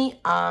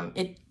personally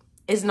it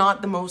is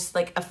not the most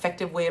like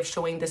effective way of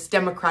showing this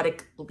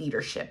democratic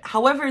leadership.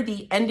 However,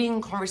 the ending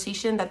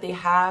conversation that they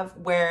have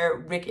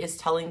where Rick is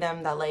telling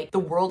them that like the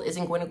world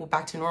isn't going to go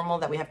back to normal,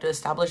 that we have to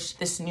establish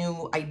this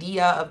new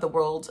idea of the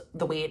world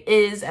the way it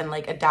is and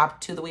like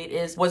adapt to the way it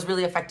is, was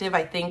really effective.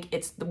 I think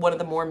it's one of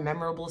the more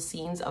memorable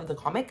scenes of the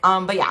comic.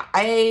 But yeah,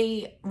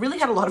 I really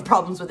had a lot of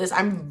problems with this.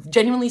 I'm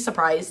genuinely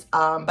surprised,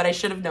 but I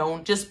should have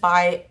known just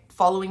by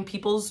following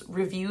people's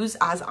reviews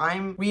as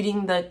I'm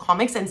reading the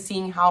comics and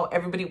seeing how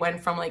everybody went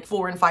from like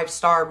 4 and 5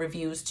 star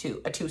reviews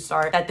to a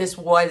 2-star, that this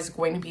was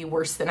going to be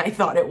worse than I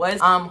thought it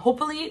was.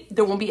 Hopefully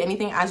there won't be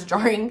anything as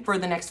jarring for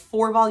the next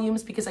 4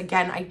 volumes because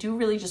again, I do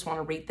really just want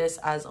to rate this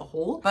as a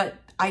whole, but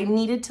I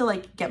needed to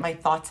like get my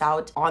thoughts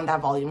out on that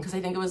volume because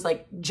I think it was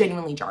like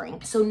genuinely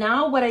jarring. So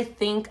now what I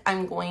think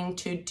I'm going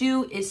to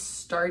do is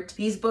start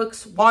these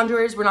books.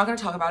 Wanderers, we're not going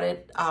to talk about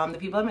it. The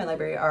people at my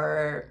library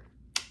are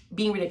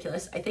being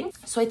ridiculous, I think.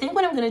 So I think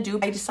what I'm gonna do,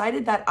 I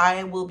decided that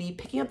I will be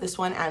picking up this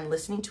one and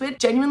listening to it.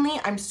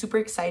 Genuinely, I'm super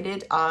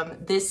excited.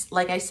 This,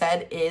 like I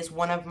said, is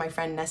one of my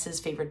friend Ness's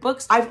favorite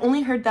books. I've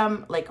only heard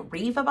them like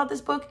rave about this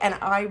book and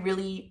I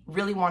really,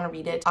 really want to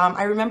read it.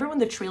 I remember when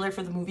the trailer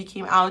for the movie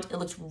came out, it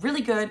looks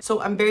really good.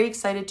 So I'm very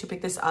excited to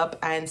pick this up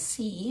and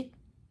see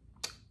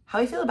how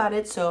I feel about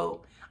it.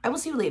 So I will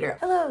see you later.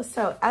 Hello.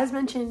 So as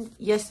mentioned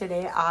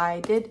yesterday, I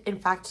did in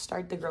fact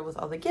start The Girl with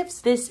All the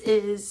Gifts. This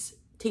is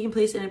taking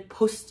place in a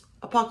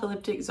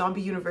post-apocalyptic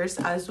zombie universe,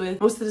 as with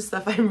most of the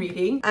stuff I'm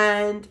reading,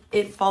 and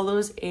it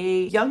follows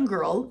a young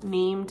girl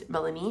named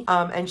Melanie,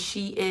 and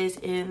she is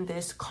in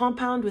this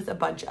compound with a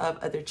bunch of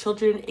other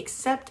children,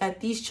 except that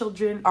these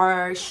children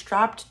are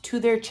strapped to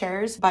their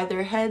chairs by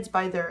their heads,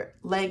 by their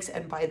legs,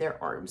 and by their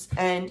arms,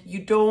 and you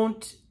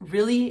don't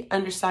really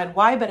understand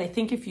why, but I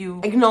think if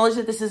you acknowledge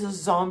that this is a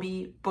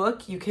zombie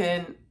book, you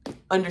can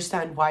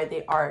understand why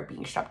they are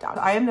being strapped down.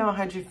 I am now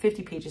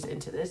 150 pages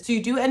into this. So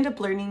you do end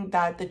up learning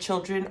that the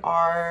children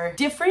are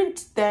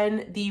different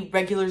than the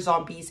regular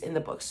zombies in the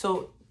book.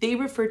 So they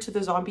refer to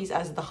the zombies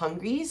as the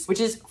Hungries, which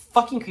is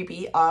fucking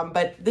creepy.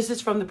 But this is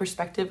from the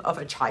perspective of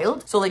a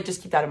child. So like,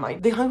 just keep that in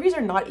mind. The Hungries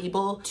are not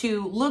able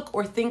to look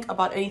or think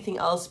about anything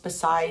else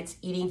besides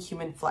eating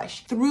human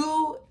flesh.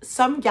 Through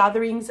some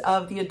gatherings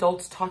of the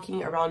adults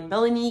talking around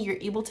Melanie, you're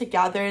able to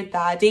gather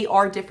that they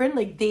are different.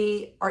 Like,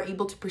 they are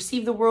able to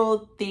perceive the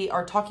world. They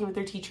are talking with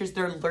their teachers.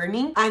 They're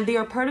learning. And they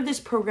are part of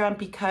this program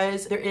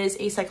because there is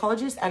a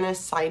psychologist and a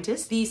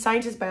scientist. The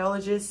scientist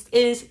biologist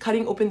is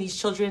cutting open these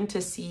children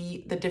to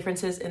see the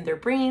differences in their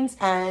brains,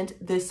 and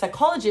the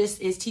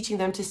psychologist is teaching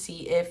them to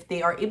see if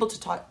they are able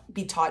to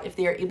be taught, if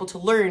they are able to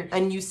learn.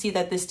 And you see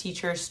that this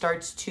teacher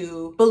starts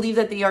to believe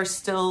that they are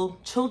still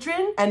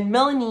children, and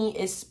Melanie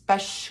is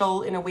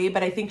special in a way,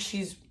 but I think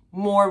she's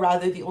more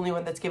rather the only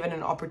one that's given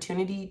an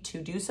opportunity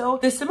to do so.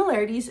 The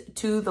similarities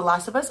to The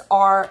Last of Us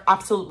are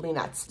absolutely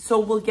nuts.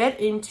 So we'll get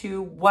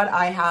into what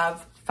I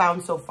have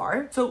found so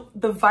far. So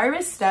the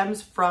virus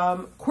stems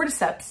from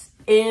cordyceps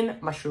in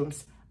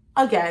mushrooms.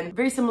 Again,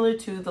 very similar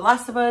to The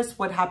Last of Us,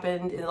 what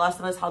happened in The Last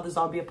of Us, how the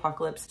zombie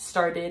apocalypse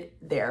started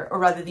there, or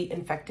rather the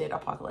infected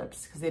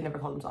apocalypse, because they never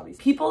call them zombies.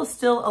 People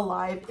still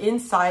alive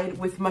inside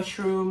with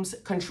mushrooms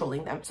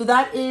controlling them. So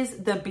that is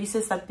the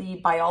basis that the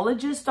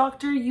biologist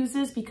doctor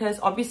uses, because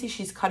obviously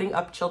she's cutting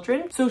up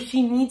children. So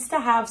she needs to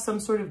have some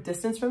sort of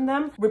distance from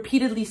them.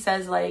 Repeatedly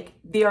says like,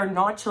 they are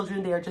not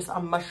children, they are just a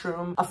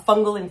mushroom, a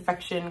fungal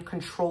infection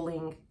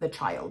controlling the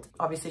child.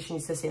 Obviously she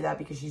needs to say that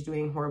because she's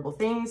doing horrible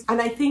things. And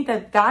I think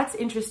that that's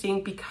interesting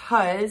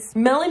because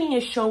Melanie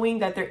is showing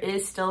that there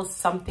is still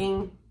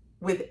something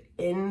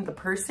within the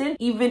person,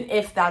 even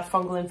if that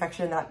fungal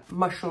infection, that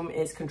mushroom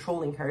is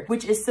controlling her,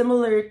 which is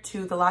similar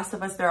to The Last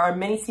of Us. There are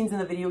many scenes in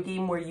the video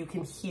game where you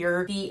can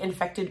hear the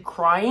infected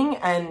crying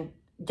and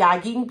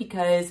gagging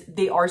because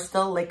they are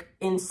still like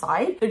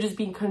inside. They're just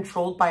being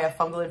controlled by a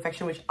fungal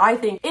infection, which I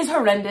think is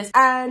horrendous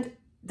and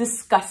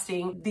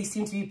disgusting. They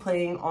seem to be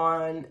playing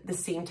on the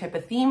same type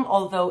of theme,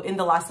 although in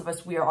The Last of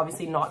Us, we are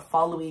obviously not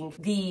following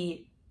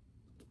the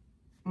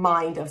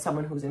mind of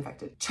someone who's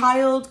infected.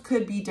 Child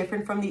could be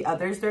different from the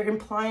others. They're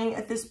implying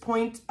at this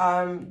point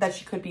that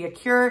she could be a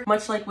cure,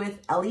 much like with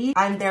Ellie,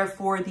 and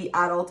therefore the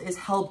adult is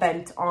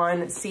hell-bent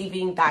on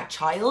saving that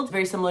child.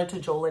 Very similar to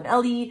Joel and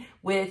Ellie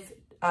with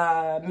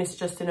Miss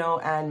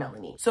Justino and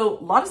Melanie. So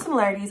a lot of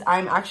similarities.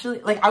 I'm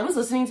actually, like, I was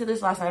listening to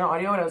this last night on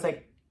audio and I was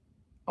like,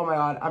 oh my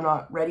god, I'm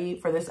not ready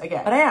for this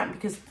again. But I am,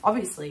 because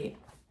obviously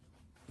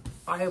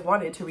I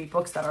wanted to read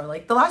books that are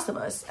like The Last of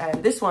Us,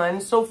 and this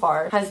one so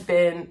far has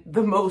been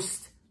the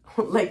most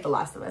like The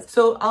Last of Us.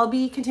 So I'll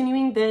be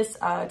continuing this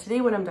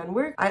today when I'm done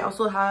work. I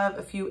also have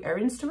a few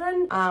errands to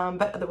run,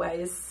 but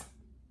otherwise,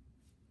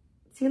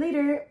 see you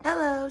later.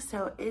 Hello,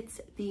 so it's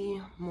the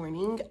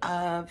morning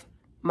of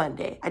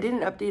Monday. I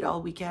didn't update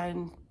all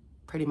weekend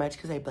pretty much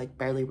because I like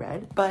barely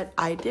read, but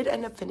I did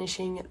end up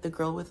finishing The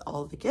Girl with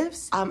All the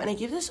Gifts, and I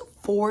gave this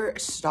 4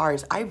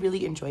 stars. I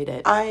really enjoyed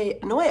it. I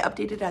know I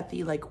updated at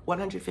the like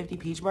 150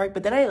 page mark,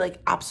 but then I like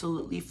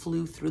absolutely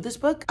flew through this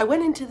book. I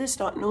went into this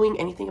not knowing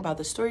anything about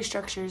the story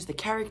structures, the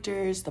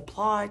characters, the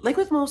plot. Like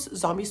with most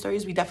zombie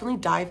stories, we definitely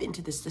dive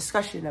into this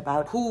discussion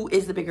about who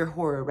is the bigger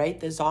horror, right?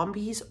 The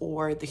zombies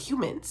or the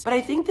humans. But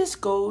I think this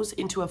goes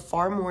into a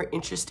far more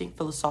interesting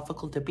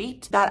philosophical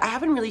debate that I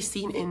haven't really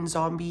seen in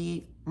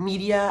zombie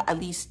media, at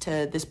least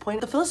to this point.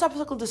 The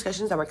philosophical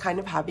discussions that we're kind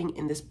of having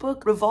in this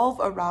book revolve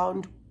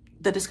around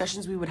the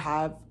discussions we would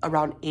have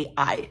around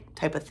AI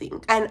type of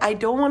thing. And I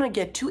don't want to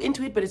get too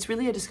into it, but it's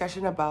really a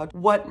discussion about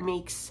what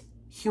makes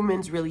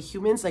humans really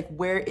humans. Like,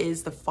 where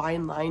is the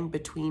fine line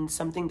between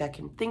something that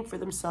can think for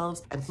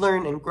themselves and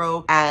learn and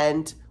grow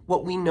and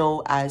what we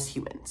know as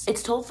humans.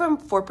 It's told from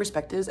 4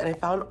 perspectives, and I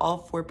found all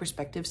 4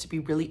 perspectives to be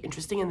really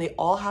interesting, and they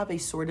all have a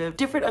sort of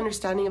different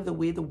understanding of the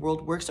way the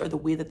world works, or the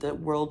way that the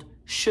world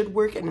should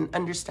work, and an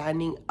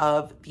understanding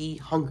of the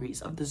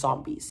Hungries, of the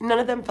zombies. None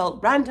of them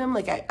felt random.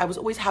 Like, I was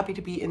always happy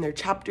to be in their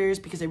chapters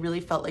because I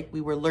really felt like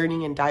we were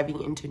learning and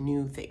diving into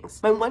new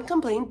things. My one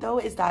complaint though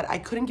is that I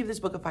couldn't give this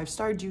book a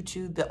 5-star due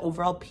to the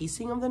overall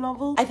pacing of the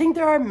novel. I think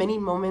there are many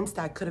moments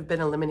that could have been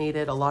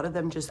eliminated. A lot of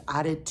them just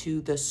added to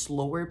the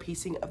slower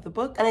pacing of the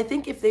book, and I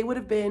think if they would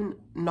have been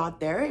not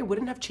there, it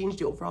wouldn't have changed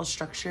the overall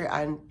structure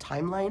and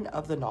timeline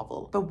of the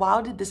novel. But wow,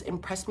 did this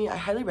impress me. I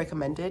highly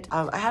recommend it.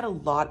 I had a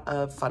lot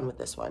of fun with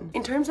this one.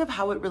 In terms of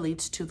how it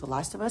relates to The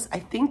Last of Us, I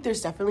think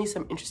there's definitely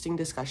some interesting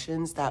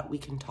discussions that we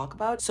can talk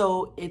about.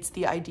 So it's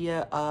the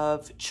idea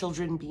of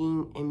children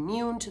being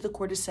immune to the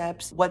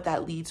cordyceps, what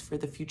that leads for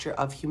the future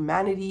of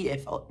humanity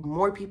if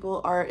more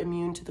people are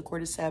immune to the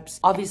cordyceps.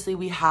 Obviously,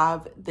 we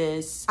have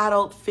this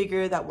adult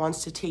figure that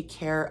wants to take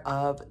care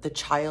of the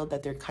child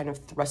that they're kind of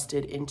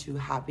thrusted into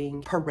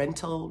having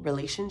parental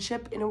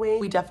relationship in a way.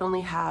 We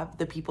definitely have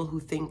the people who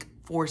think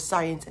for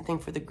science and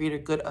think for the greater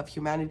good of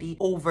humanity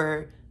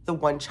over the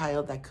one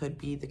child that could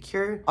be the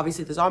cure.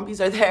 Obviously, the zombies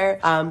are there.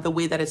 The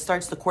way that it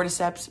starts, the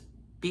cordyceps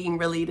being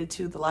related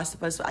to The Last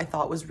of Us, I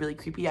thought was really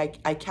creepy.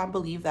 I can't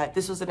believe that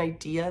this was an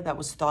idea that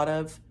was thought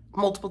of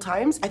multiple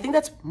times. I think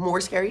that's more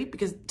scary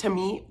because to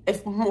me,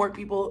 if more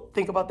people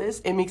think about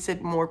this, it makes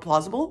it more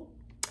plausible.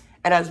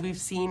 And as we've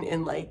seen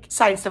in like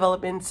science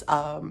developments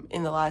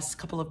in the last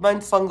couple of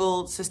months,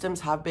 fungal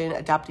systems have been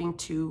adapting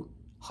to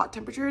hot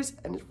temperatures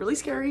and it's really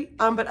scary.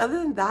 But other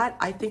than that,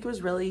 I think it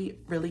was really,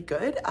 really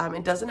good.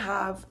 It doesn't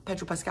have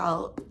Pedro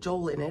Pascal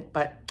Joel in it,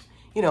 but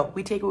you know,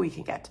 we take what we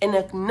can get. In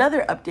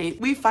another update,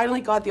 we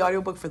finally got the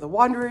audiobook for The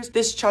Wanderers.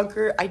 This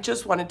chunker, I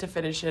just wanted to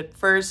finish it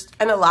first.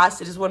 And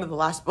alas, it is one of the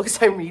last books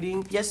I'm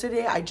reading.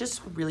 Yesterday, I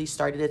just really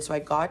started it. So I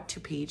got to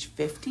page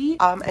 50.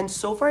 And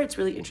so far, it's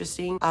really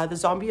interesting. The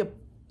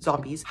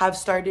zombies have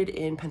started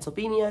in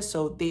Pennsylvania,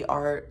 so they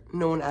are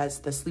known as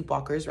the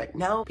sleepwalkers right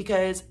now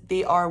because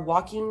they are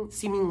walking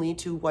seemingly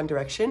to one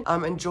direction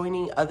and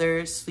joining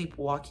other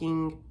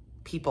sleepwalking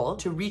people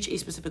to reach a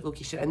specific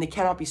location, and they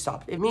cannot be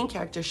stopped. The main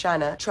character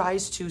Shanna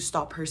tries to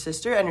stop her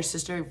sister, and her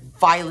sister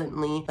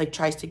violently like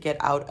tries to get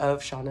out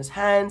of Shanna's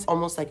hands,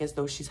 almost like as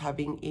though she's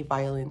having a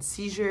violent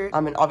seizure.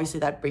 And obviously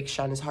that breaks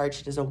Shanna's heart.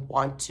 She doesn't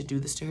want to do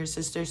this to her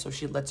sister, so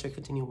she lets her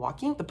continue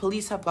walking. The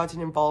police have gotten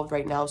involved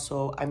right now,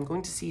 so I'm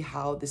going to see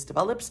how this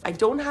develops. I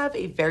don't have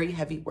a very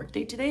heavy work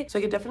day today, so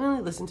I could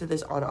definitely listen to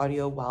this on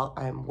audio while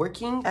I'm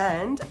working.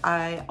 And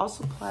I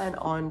also plan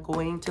on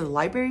going to the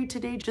library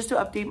today just to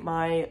update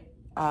my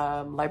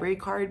library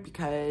card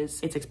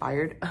because it's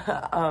expired.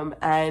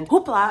 And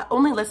Hoopla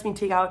only lets me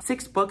take out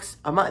 6 books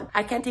a month.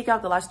 I can't take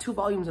out the last 2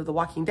 volumes of The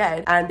Walking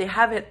Dead, and they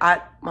have it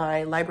at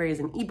my library as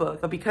an ebook,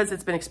 but because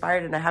it's been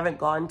expired and I haven't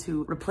gone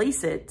to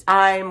replace it,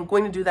 I'm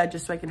going to do that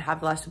just so I can have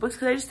the last 2 books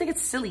because I just think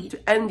it's silly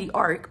to end the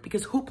arc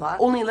because Hoopla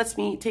only lets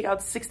me take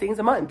out 6 things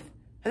a month.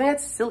 I think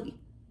that's silly.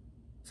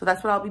 So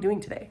that's what I'll be doing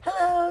today.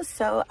 Hello,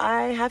 so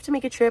I have to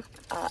make a trip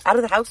out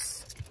of the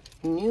house.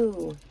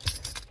 New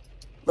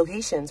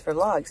locations for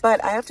vlogs,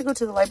 but I have to go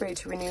to the library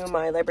to renew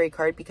my library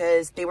card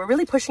because they were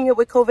really pushing it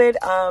with COVID,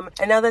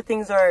 and now that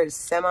things are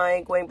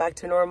semi going back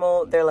to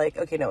normal, they're like,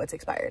 okay, no, it's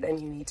expired and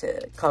you need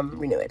to come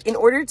renew it. In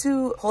order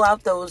to pull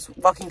out those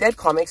Walking Dead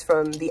comics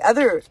from the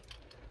other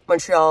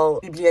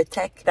Montreal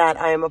bibliothèque that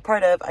I am a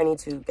part of, I need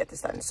to get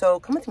this done. So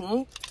come with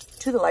me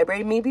to the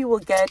library. Maybe we'll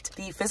get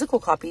the physical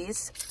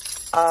copies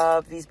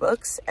of these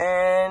books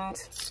and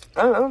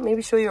I don't know,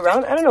 maybe show you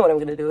around. I don't know what I'm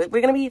gonna do.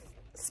 We're gonna be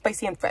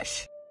spicy and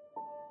fresh.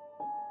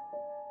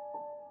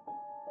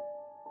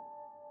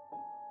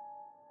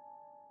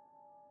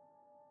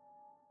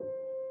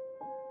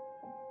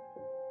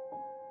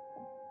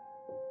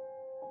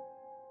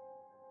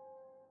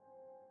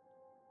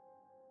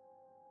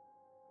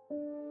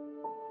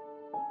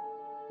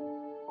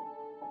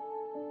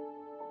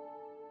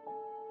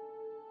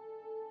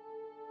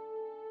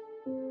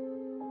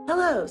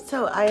 Hello,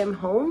 so I am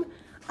home.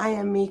 I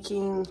am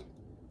making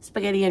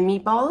spaghetti and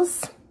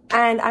meatballs,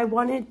 and I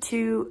wanted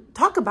to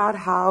talk about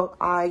how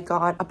I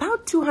got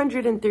about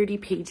 230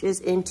 pages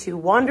into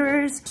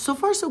Wanderers. So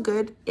far, so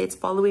good. It's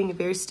following a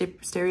very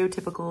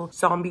stereotypical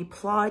zombie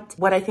plot.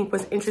 What I think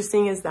was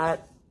interesting is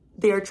that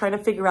they are trying to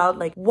figure out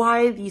like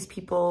why these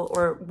people,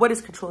 or what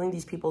is controlling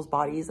these people's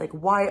bodies. Like,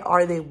 why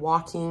are they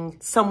walking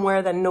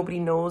somewhere that nobody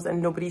knows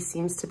and nobody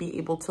seems to be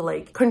able to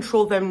like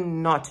control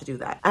them not to do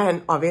that?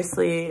 And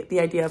obviously the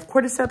idea of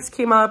cordyceps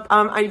came up.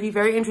 I'd be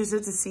very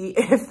interested to see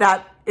if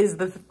that is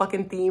the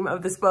fucking theme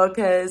of this book,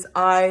 because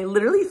I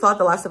literally thought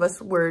The Last of Us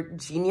were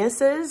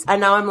geniuses, and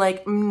now I'm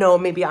like, no,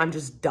 maybe I'm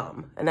just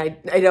dumb and I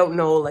don't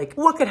know like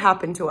what could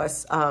happen to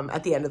us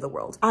at the end of the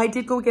world. I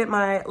did go get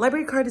my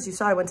library card. As you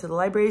saw, I went to the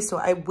library, so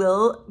I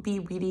will be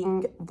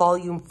reading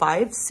volume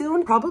 5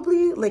 soon,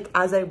 probably like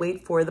as I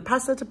wait for the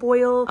pasta to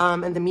boil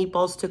and the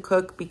meatballs to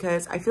cook,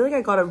 because I feel like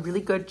I got a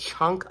really good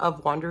chunk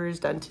of Wanderers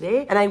done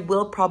today, and I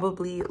will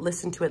probably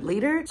listen to it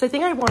later. So I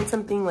think I want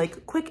something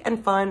like quick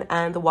and fun,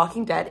 and The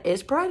Walking Dead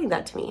is providing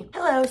that to me.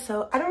 Hello,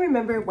 so I don't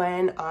remember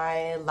when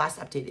I last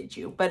updated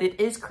you, but it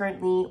is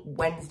currently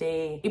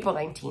Wednesday, April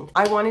 19th.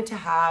 I wanted to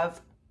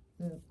have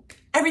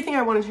everything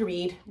I wanted to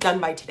read done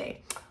by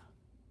today.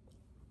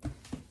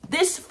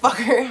 This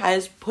fucker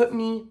has put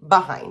me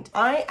behind.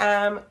 I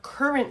am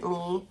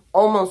currently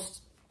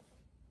almost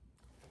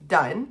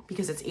done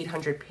because it's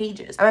 800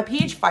 pages. I'm at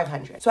page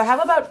 500. So I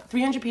have about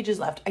 300 pages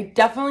left. I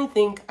definitely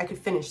think I could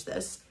finish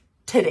this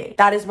today.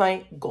 That is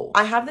my goal.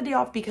 I have the day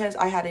off because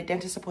I had a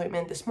dentist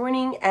appointment this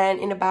morning, and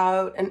in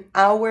about an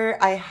hour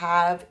I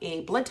have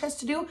a blood test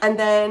to do, and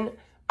then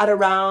at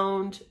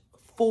around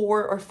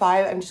 4 or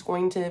 5 I'm just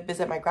going to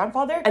visit my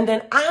grandfather, and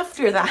then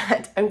after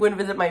that I'm going to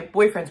visit my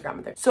boyfriend's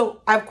grandmother.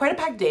 So I have quite a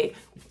packed day,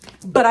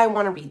 but I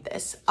want to read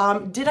this.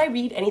 Did I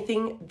read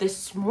anything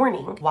this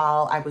morning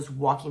while I was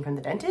walking from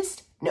the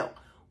dentist? No.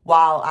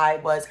 While I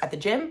was at the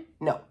gym?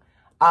 No.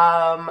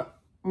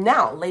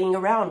 Now laying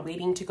around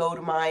waiting to go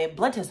to my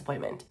blood test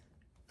appointment?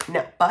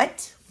 No,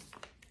 but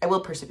I will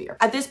persevere.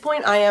 At this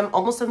point, I am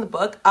almost done the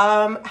book.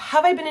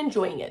 Have I been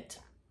enjoying it?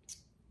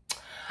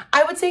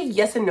 I would say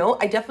yes and no.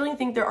 I definitely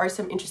think there are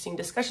some interesting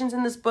discussions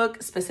in this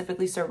book,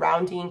 specifically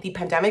surrounding the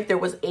pandemic. There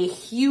was a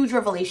huge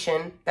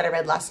revelation that I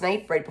read last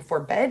night right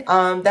before bed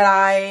that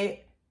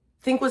I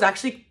think was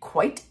actually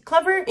quite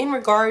clever in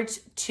regards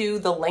to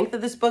the length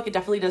of this book. It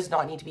definitely does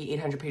not need to be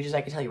 800 pages,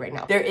 I can tell you right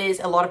now. There is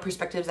a lot of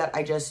perspectives that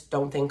I just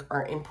don't think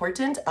are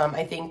important.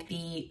 I think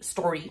the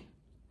story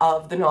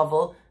of the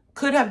novel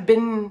could have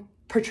been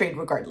portrayed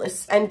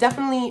regardless. And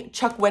definitely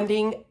Chuck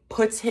Wending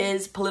puts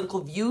his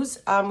political views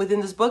within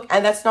this book,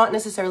 and that's not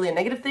necessarily a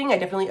negative thing. I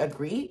definitely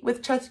agree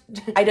with Chuck.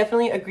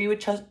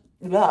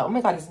 Oh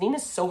my god, his name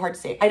is so hard to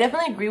say. I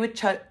definitely agree with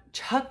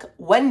Chuck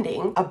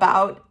Wending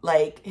about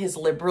like his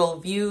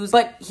liberal views,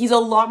 but he's a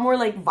lot more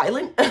like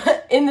violent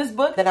in this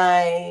book than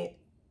I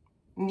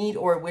need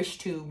or wish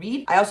to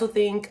read. I also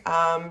think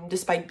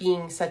despite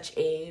being such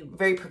a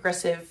very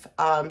progressive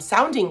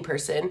sounding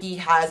person, he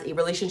has a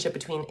relationship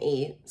between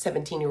a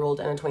 17-year-old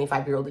and a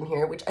 25-year-old in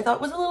here, which I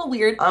thought was a little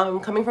weird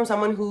coming from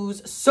someone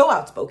who's so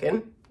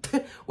outspoken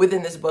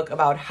within this book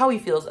about how he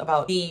feels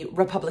about the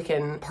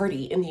Republican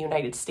Party in the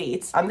United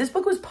States. This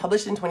book was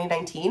published in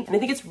 2019, and I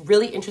think it's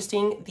really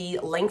interesting the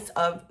lengths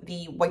of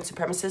the white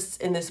supremacists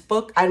in this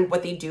book and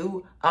what they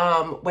do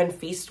when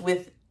faced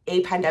with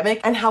a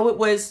pandemic, and how it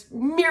was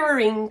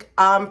mirroring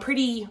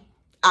pretty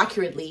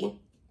accurately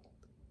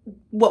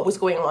what was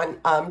going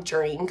on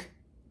during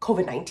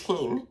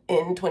COVID-19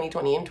 in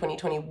 2020 and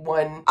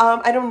 2021.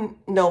 I don't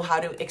know how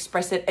to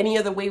express it any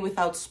other way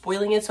without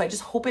spoiling it, so I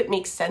just hope it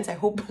makes sense. I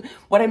hope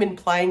what I'm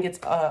implying gets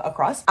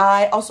across.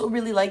 I also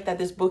really like that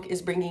this book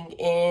is bringing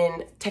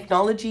in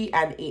technology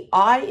and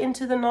AI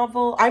into the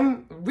novel.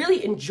 I'm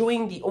really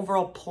enjoying the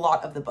overall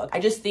plot of the book. I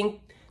just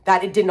think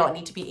that it did not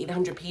need to be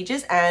 800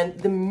 pages, and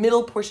the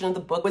middle portion of the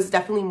book was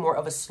definitely more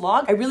of a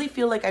slog. I really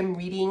feel like I'm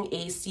reading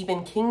a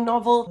Stephen King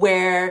novel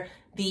where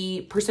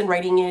the person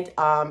writing it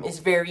is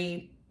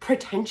very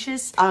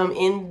pretentious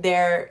in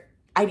their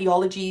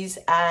ideologies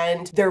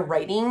and their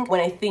writing, when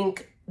I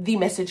think the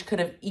message could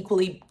have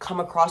equally come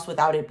across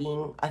without it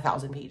being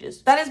 1,000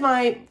 pages. That is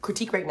my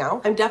critique right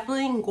now. I'm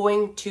definitely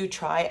going to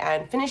try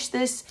and finish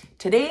this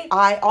today.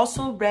 I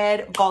also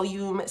read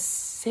volume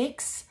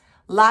 6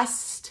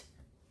 last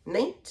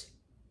night.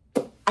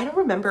 I don't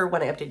remember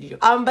when I updated you,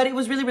 but it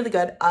was really, really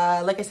good.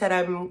 Like I said,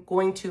 I'm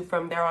going to,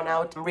 from there on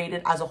out, rate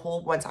it as a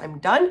whole once I'm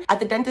done. At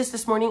the dentist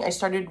this morning, I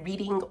started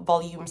reading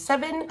volume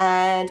 7,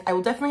 and I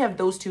will definitely have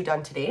those 2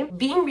 done today.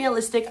 Being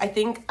realistic, I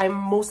think I'm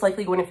most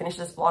likely going to finish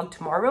this vlog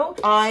tomorrow.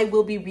 I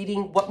will be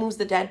reading What Moves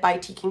the Dead by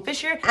T.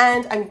 Kingfisher,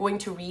 and I'm going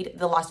to read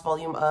the last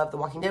volume of The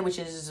Walking Dead, which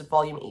is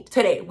volume 8.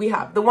 Today, we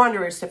have The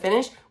Wanderers to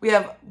finish. We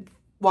have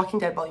Walking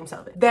Dead Volume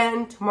 7.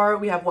 Then tomorrow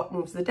we have What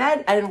Moves the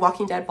Dead and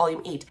Walking Dead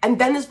Volume 8. And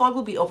then this vlog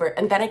will be over,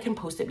 and then I can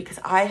post it because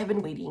I have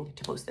been waiting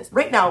to post this.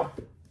 Right now,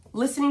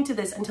 listening to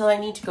this until I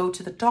need to go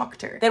to the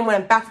doctor. Then when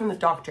I'm back from the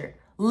doctor,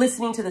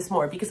 listening to this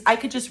more, because I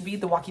could just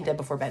read The Walking Dead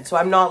before bed. So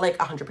I'm not like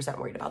 100%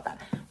 worried about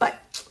that. But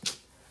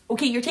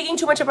okay, you're taking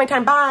too much of my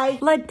time. Bye.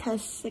 Blood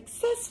test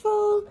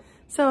successful.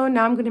 So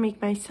now I'm gonna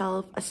make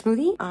myself a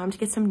smoothie to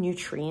get some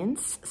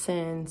nutrients,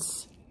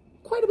 since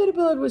quite a bit of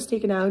blood was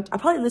taken out. I'll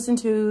probably listen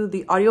to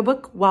the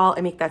audiobook while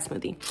I make that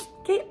smoothie.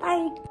 Okay,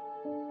 bye.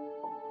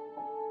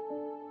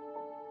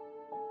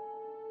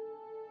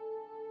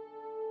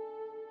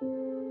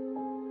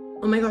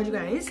 Oh my god, you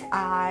guys,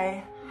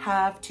 I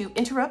have to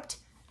interrupt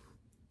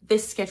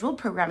this scheduled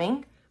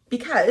programming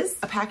because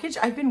a package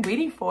I've been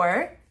waiting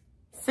for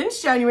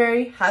since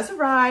January has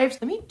arrived.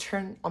 Let me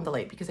turn on the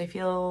light because I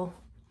feel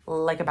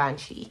like a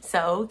banshee.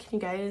 So can you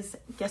guys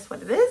guess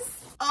what it is?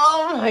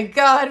 Oh my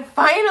god,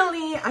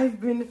 finally!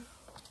 I've been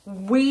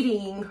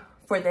waiting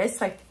for this,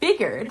 so I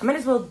figured I might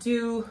as well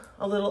do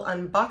a little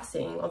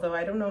unboxing, although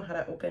I don't know how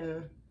to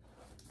open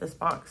this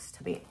box,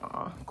 to be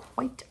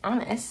quite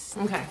honest.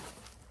 Okay.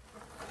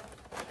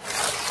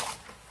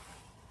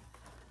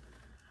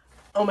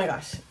 Oh my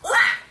gosh.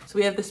 So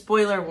we have the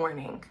spoiler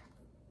warning.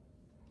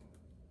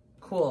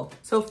 Cool.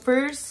 So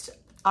first,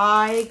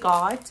 I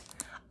got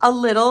a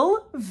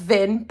little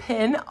Vin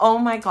pin. Oh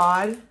my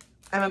god.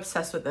 I'm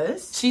obsessed with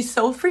this. She's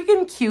so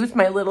freaking cute,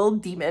 my little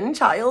demon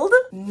child.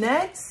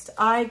 Next,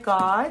 I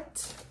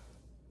got,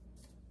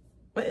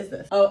 what is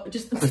this? Oh,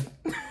 just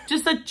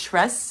a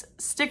tress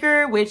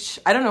sticker, which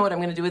I don't know what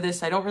I'm gonna do with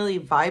this. I don't really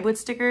vibe with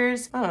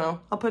stickers. I don't know,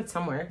 I'll put it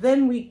somewhere.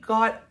 Then we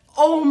got,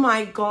 oh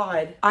my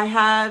god, I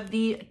have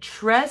the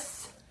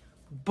tress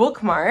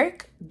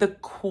bookmark. The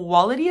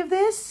quality of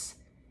this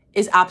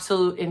is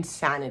absolute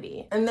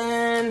insanity. And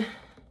then, what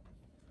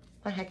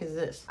the heck is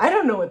this? I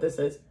don't know what this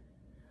is.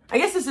 I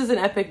guess this is an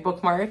epic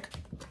bookmark.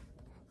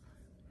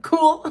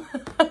 Cool.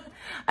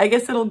 I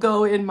guess it'll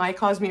go in my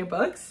Cosmere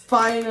books.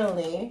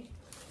 Finally,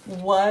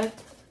 what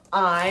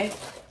I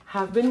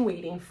have been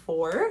waiting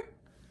for.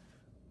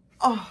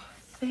 Oh,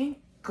 thank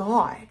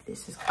God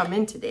this has come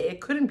in today. I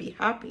couldn't be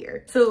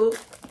happier. So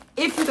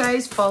if you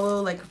guys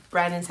follow like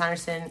Brandon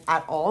Sanderson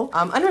at all,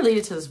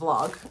 unrelated to this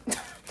vlog,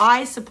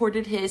 I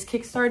supported his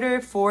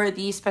Kickstarter for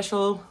the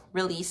special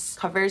release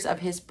covers of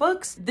his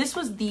books. This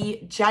was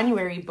the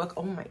January book.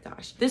 Oh my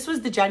gosh. This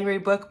was the January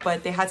book,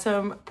 but they had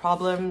some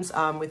problems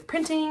with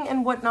printing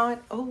and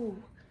whatnot. Oh,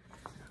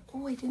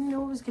 I didn't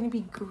know it was gonna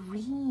be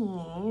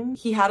green.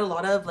 He had a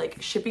lot of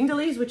like shipping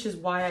delays, which is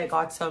why I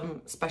got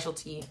some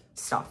specialty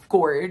stuff.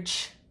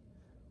 Gorge.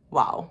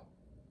 Wow.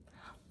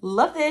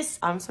 Love this. So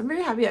I'm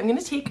very happy. I'm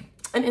gonna take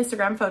an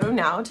Instagram photo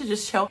now to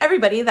just show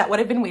everybody that what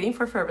I've been waiting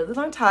for a really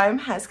long time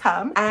has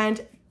come.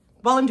 And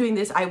while I'm doing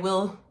this, I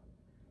will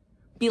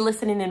be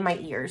listening in my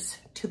ears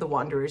to the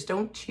Wanderers.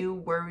 Don't you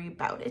worry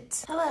about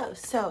it. Hello.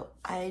 So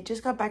I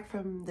just got back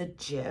from the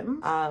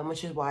gym,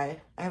 which is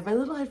why I have my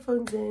little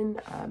headphones in,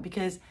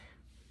 because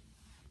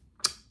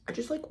I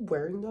just like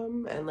wearing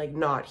them and like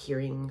not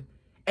hearing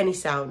any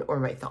sound or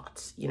my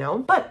thoughts, you know?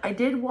 But I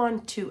did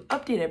want to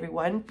update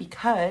everyone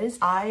because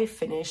I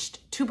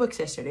finished 2 books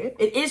yesterday.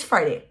 It is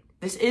Friday.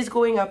 This is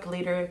going up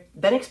later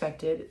than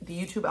expected. The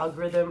YouTube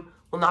algorithm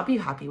will not be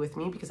happy with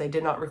me because I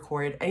did not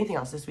record anything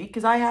else this week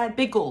because I had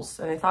big goals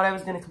and I thought I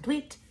was going to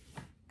complete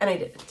and I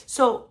didn't.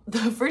 So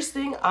the first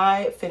thing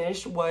I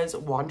finished was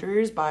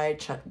Wanderers by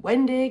Chuck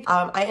Wendig.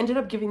 I ended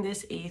up giving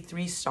this a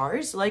 3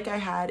 stars like I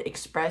had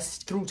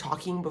expressed through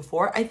talking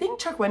before. I think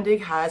Chuck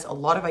Wendig has a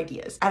lot of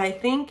ideas and I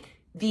think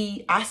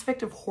the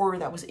aspect of horror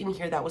that was in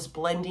here that was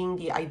blending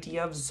the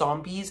idea of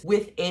zombies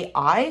with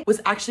AI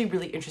was actually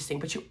really interesting,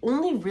 but you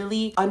only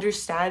really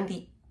understand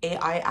the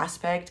AI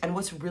aspect and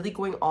what's really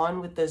going on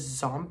with the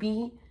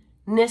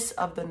zombie-ness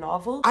of the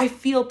novel. I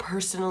feel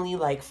personally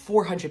like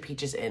 400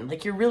 pages in,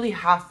 like you're really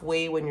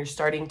halfway when you're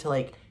starting to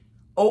like,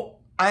 oh,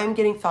 I'm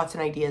getting thoughts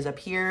and ideas up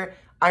here.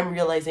 I'm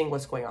realizing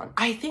what's going on.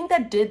 I think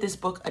that did this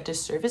book a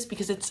disservice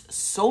because it's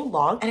so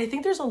long and I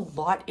think there's a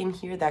lot in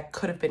here that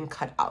could have been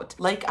cut out.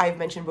 Like I've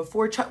mentioned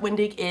before, Chuck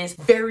Wendig is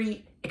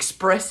very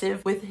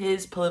expressive with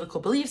his political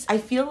beliefs. I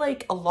feel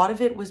like a lot of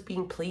it was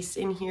being placed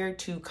in here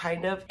to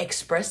kind of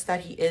express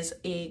that he is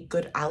a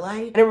good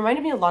ally. And it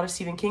reminded me a lot of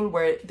Stephen King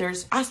where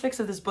there's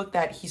aspects of this book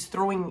that he's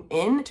throwing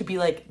in to be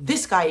like,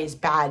 this guy is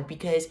bad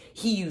because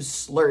he used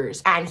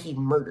slurs and he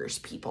murders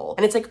people.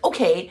 And it's like,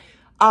 okay,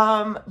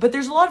 but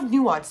there's a lot of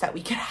nuance that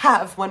we can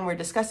have when we're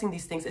discussing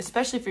these things,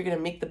 especially if you're going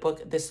to make the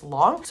book this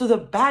long. So the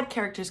bad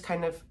characters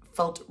kind of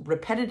felt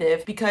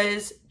repetitive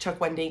because Chuck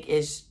Wendig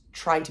is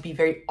trying to be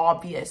very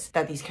obvious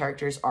that these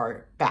characters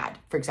are bad,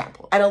 for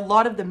example. And a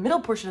lot of the middle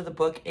portion of the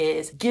book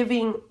is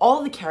giving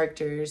all the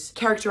characters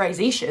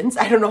characterizations,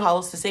 I don't know how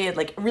else to say it,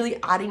 like really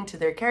adding to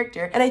their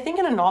character. And I think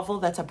in a novel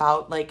that's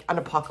about like an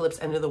apocalypse,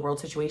 end of the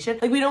world situation,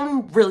 like we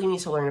don't really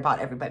need to learn about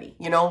everybody,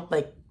 you know,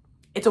 like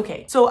it's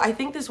okay. So I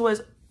think this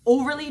was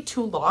overly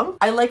too long.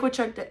 I like what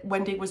Chuck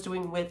Wendig was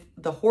doing with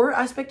the horror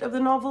aspect of the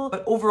novel,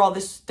 but overall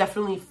this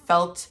definitely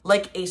felt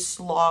like a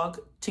slog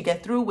to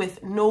get through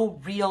with no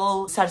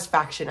real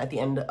satisfaction at the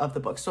end of the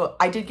book. So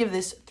I did give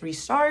this 3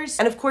 stars.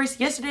 And of course,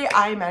 yesterday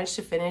I managed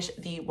to finish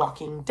The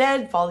Walking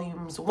Dead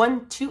volumes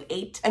 1 to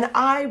 8. And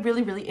I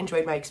really, really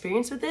enjoyed my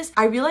experience with this.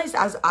 I realized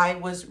as I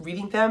was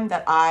reading them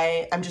that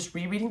I am just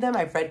rereading them.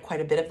 I've read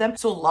quite a bit of them.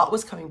 So a lot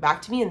was coming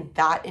back to me and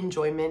that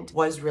enjoyment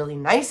was really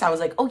nice. I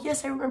was like, oh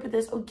yes, I remember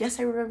this. Oh yes,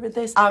 I remember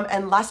this.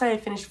 And last night I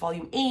finished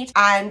volume 8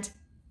 and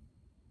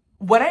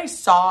when I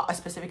saw a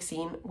specific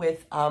scene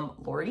with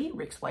Lori,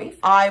 Rick's wife,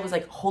 I was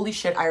like, holy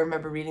shit, I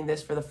remember reading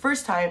this for the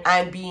first time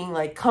and being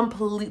like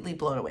completely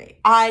blown away.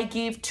 I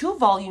gave 2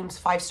 volumes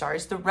 5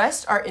 stars. The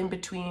rest are in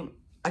between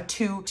a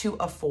 2 to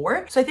a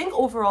 4. So I think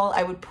overall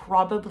I would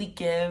probably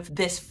give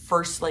this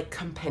first like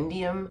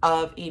compendium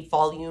of 8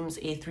 volumes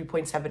a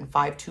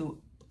 3.75 to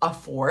a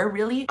 4,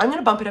 really. I'm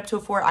gonna bump it up to a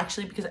 4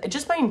 actually because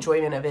just my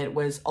enjoyment of it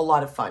was a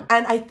lot of fun.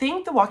 And I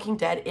think The Walking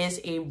Dead is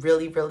a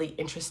really, really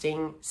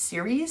interesting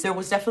series. There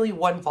was definitely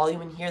one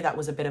volume in here that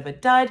was a bit of a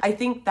dud. I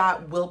think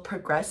that will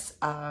progress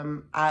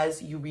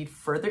as you read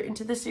further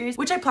into the series,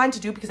 which I plan to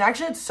do because I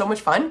actually had so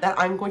much fun that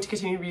I'm going to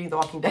continue reading The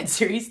Walking Dead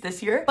series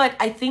this year. But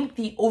I think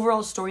the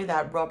overall story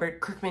that Robert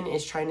Kirkman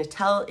is trying to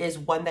tell is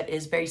one that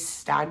is very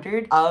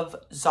standard of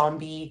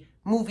zombie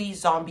movies,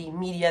 zombie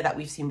media that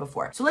we've seen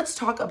before. So let's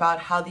talk about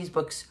how these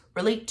books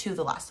relate to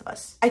The Last of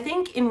Us. I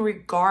think in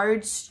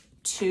regards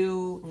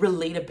to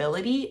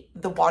relatability,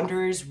 The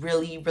Wanderers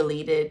really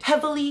related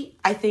heavily,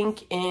 I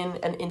think, in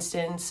an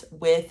instance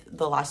with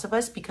The Last of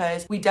Us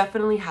because we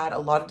definitely had a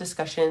lot of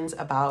discussions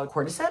about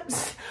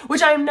cordyceps,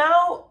 which I'm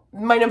now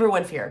my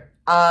 #1 fear.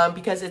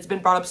 Because it's been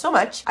brought up so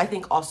much. I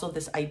think also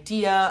this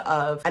idea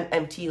of an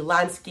empty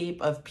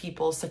landscape of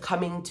people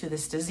succumbing to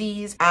this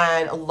disease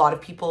and a lot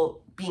of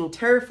people being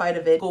terrified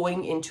of it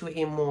going into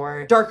a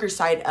more darker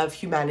side of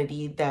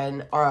humanity than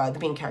the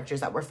main characters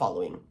that we're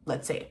following,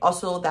 let's say.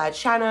 Also that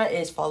Shanna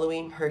is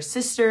following her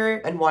sister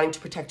and wanting to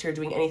protect her,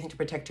 doing anything to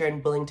protect her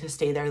and willing to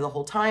stay there the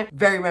whole time.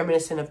 Very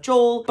reminiscent of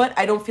Joel, but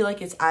I don't feel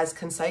like it's as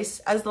concise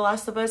as The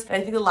Last of Us. And I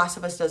think The Last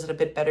of Us does it a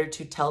bit better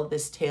to tell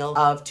this tale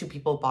of two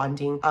people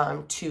bonding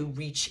to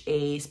reach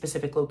a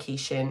specific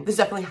location. This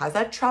definitely has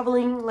that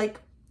traveling like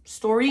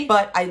story,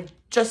 but I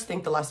just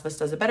think The Last of Us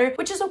does it better,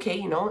 which is okay,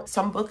 you know.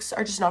 Some books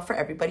are just not for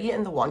everybody,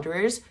 and The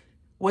Wanderers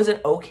was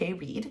an okay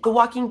read. The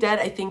Walking Dead,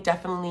 I think,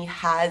 definitely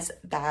has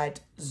that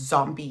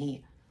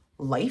zombie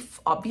life,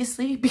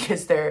 obviously,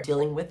 because they're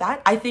dealing with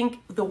that. I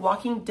think The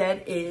Walking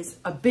Dead is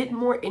a bit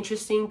more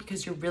interesting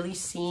because you're really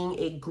seeing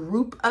a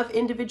group of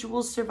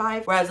individuals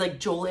survive, whereas like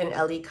Joel and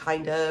Ellie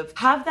kind of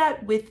have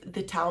that with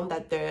the town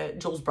that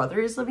Joel's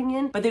brother is living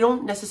in, but they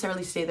don't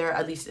necessarily stay there,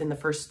 at least in the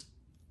first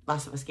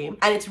Last of Us game.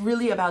 And it's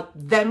really about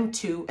them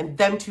two and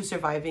them two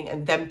surviving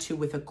and them two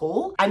with a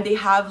goal. And they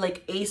have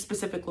like a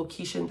specific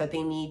location that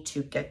they need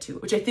to get to,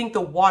 which I think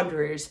The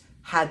Wanderers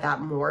had that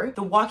more.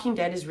 The Walking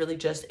Dead is really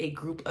just a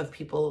group of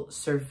people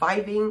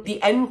surviving.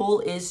 The end goal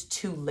is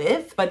to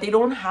live, but they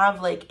don't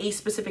have like a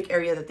specific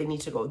area that they need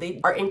to go. They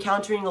are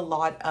encountering a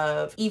lot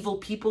of evil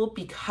people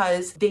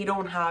because they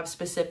don't have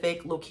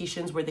specific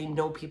locations where they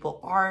know people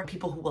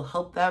who will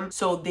help them.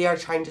 So they are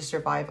trying to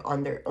survive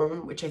on their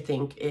own, which I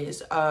think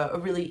is a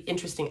really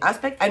interesting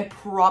aspect and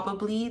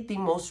probably the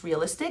most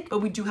realistic. But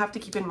we do have to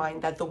keep in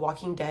mind that The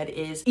Walking Dead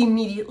is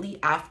immediately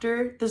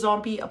after the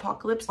zombie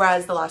apocalypse,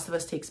 whereas The Last of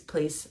Us takes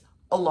place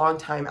a long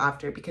time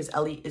after because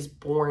Ellie is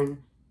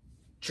born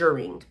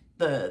during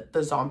the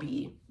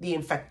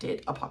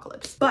infected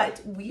apocalypse.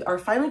 But we are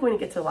finally going to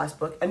get to the last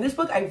book, and this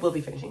book I will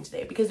be finishing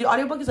today because the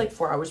audiobook is like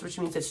 4 hours, which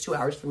means it's 2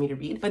 hours for me to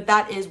read. But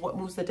that is What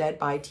Moves the Dead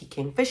by T.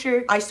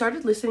 Kingfisher. I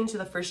started listening to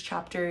the first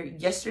chapter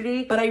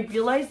yesterday, but I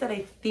realized that I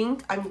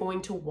think I'm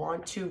going to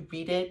want to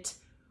read it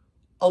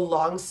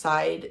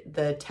alongside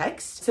the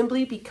text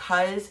simply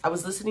because I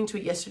was listening to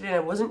it yesterday and I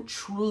wasn't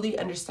truly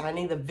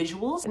understanding the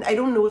visuals. And I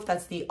don't know if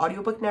that's the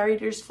audiobook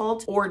narrator's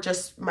fault or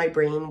just my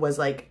brain was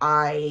like,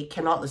 I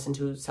cannot listen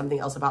to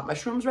something else about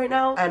mushrooms right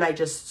now. And I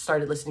just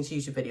started listening to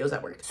YouTube videos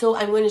at work. So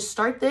I'm going to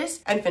start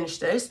this and finish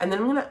this, and then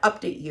I'm going to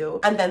update you,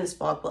 and then this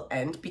vlog will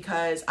end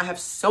because I have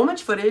so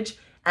much footage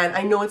and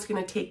I know it's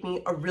going to take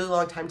me a really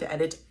long time to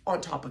edit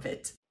on top of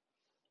it.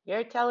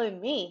 You're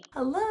telling me.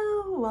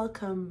 Hello,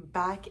 welcome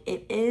back.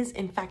 It is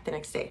in fact the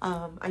next day.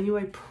 I knew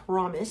I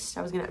promised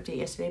I was gonna update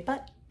yesterday,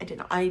 but I did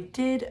not. I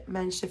did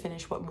manage to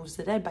finish What Moves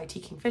the Dead by T.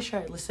 Kingfisher.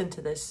 I listened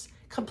to this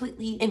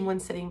completely in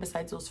one sitting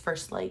besides those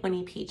first like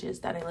 20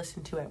 pages that I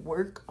listened to at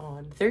work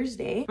on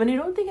Thursday. And I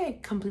don't think I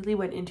completely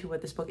went into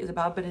what this book is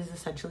about, but it is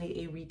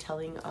essentially a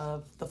retelling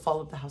of The Fall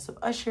of the House of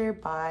Usher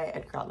by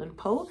Edgar Allan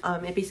Poe.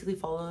 It basically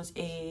follows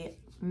a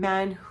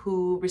man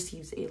who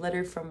receives a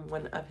letter from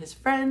one of his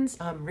friends,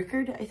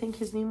 Rickard, I think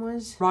his name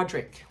was,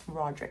 Roderick.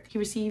 He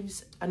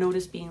receives a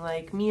notice being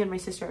like, me and my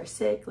sister are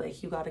sick,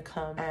 like you gotta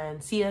come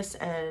and see us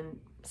and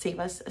save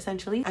us,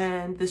 essentially.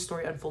 And the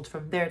story unfolds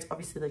from there. It's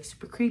obviously like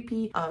super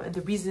creepy, and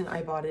the reason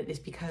I bought it is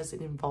because it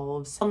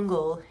involves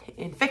fungal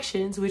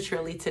infections, which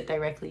relates it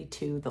directly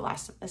to The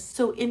Last of Us.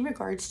 So in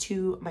regards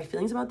to my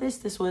feelings about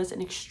this was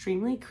an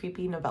extremely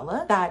creepy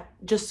novella that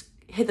just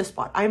hit the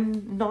spot.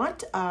 I'm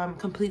not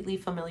completely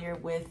familiar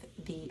with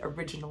the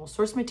original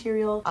source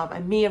material. I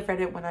may have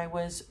read it when I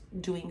was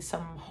doing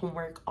some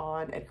homework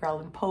on Edgar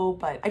Allan Poe,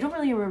 but I don't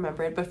really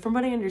remember it. But from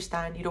what I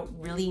understand, you don't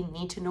really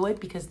need to know it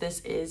because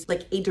this is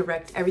like a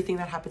direct, everything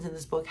that happens in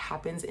this book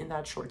happens in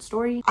that short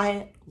story.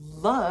 I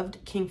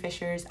loved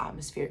Kingfisher's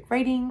atmospheric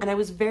writing, and I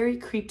was very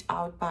creeped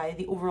out by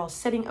the overall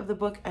setting of the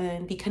book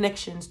and the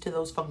connections to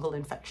those fungal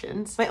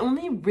infections. My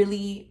only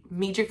really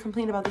major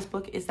complaint about this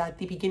book is that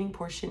the beginning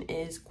portion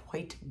is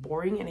quite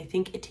boring, and I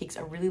think it takes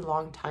a really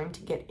long time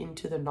to get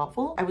into the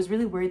novel. I was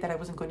really worried that I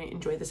wasn't going to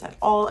enjoy this at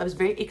all. I was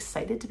very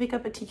excited to pick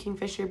up a T.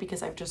 Kingfisher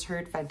because I've just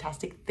heard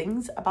fantastic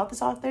things about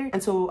this author,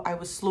 and so I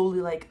was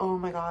slowly like, oh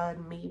my god,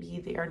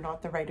 maybe they are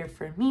not the writer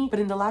for me. But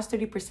in the last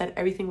 30%,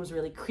 everything was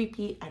really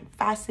creepy and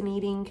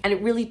fascinating, and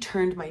it really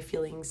turned my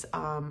feelings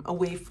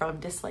away from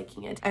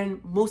disliking it.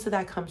 And most of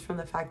that comes from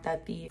the fact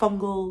that the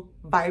fungal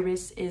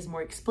virus is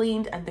more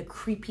explained and the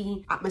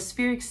creepy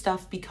atmospheric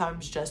stuff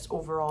becomes just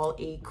overall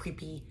a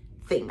creepy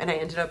thing, and I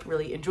ended up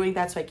really enjoying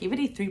that. So I gave it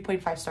a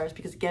 3.5 stars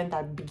because again,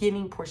 that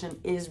beginning portion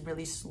is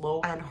really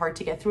slow and hard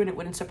to get through, and it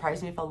wouldn't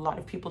surprise me if a lot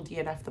of people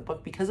DNF the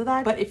book because of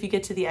that. But if you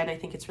get to the end, I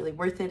think it's really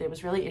worth it. It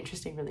was really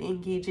interesting, really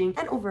engaging,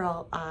 and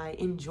overall I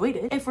enjoyed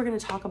it. If we're going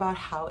to talk about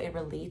how it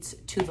relates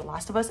to The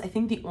Last of Us, I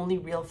think the only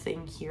real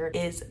thing here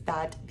is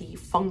that the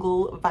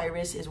fungal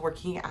virus is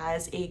working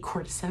as a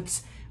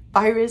cordyceps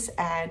virus,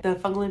 and the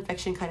fungal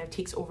infection kind of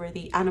takes over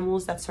the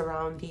animals that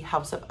surround the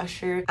House of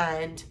Usher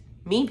and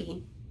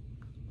maybe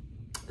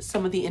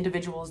some of the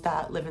individuals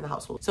that live in the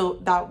household. So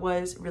that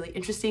was really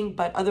interesting,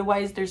 but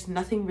otherwise there's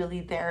nothing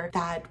really there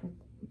that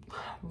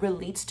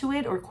relates to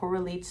it or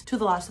correlates to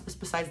The Last of Us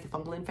besides the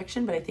fungal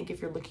infection. But I think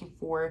if you're looking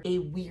for a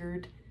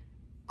weird,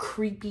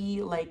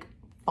 creepy, like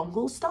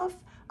fungal stuff,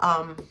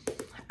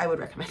 I would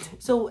recommend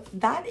it. So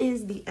that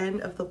is the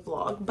end of the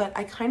vlog, but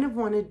I kind of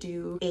want to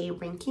do a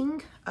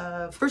ranking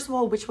of, first of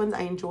all, which ones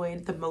I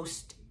enjoyed the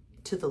most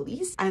to the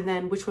least, and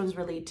then which ones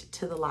relate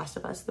to The Last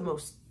of Us the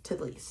most to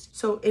the least.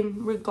 So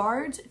in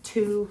regards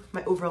to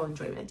my overall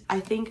enjoyment, I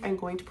think I'm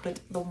going to put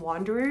The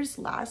Wanderers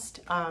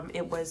last.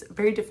 It was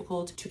very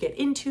difficult to get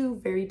into,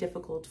 very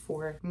difficult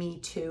for me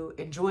to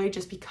enjoy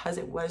just because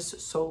it was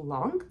so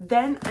long.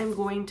 Then I'm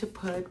going to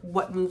put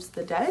What Moves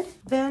the Dead.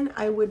 Then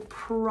I would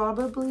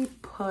probably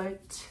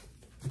put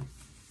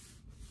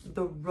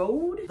The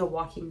Road, The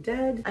Walking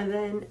Dead, and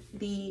then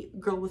The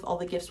Girl with All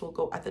the Gifts will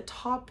go at the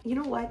top. You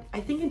know what? I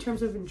think in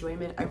terms of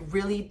enjoyment, I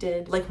really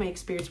did like my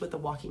experience with The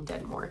Walking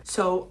Dead more.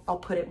 So I'll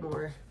put it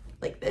more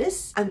like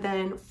this. And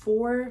then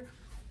for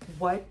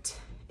what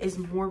is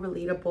more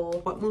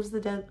relatable, What Moves the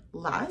Dead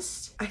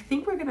last, I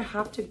think we're gonna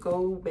have to go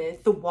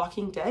with The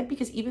Walking Dead,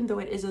 because even though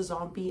it is a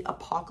zombie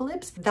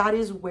apocalypse, that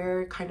is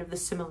where kind of the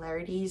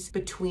similarities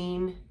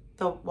between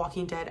The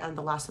Walking Dead and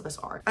The Last of Us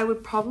are. I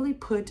would probably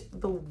put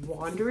The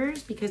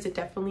Wanderers because it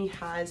definitely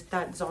has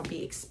that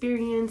zombie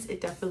experience.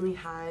 It definitely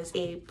has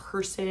a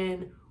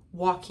person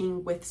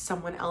walking with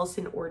someone else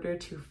in order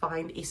to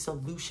find a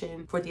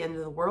solution for the end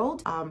of the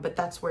world. But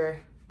that's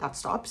where that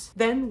stops.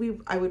 Then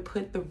I would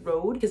put The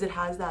Road because it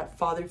has that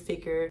father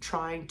figure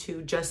trying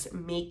to just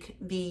make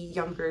the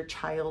younger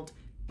child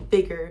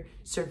bigger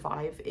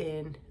survive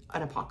in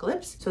an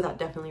apocalypse. So that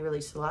definitely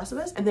relates to The Last of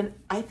Us. And then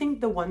I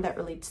think the one that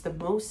relates the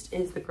most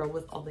is The Girl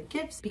with All the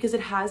Gifts because it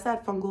has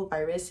that fungal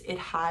virus. It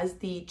has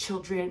the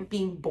children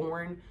being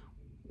born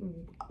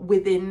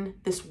within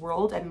this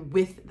world and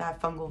with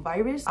that fungal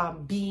virus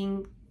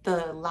being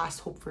the last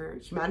hope for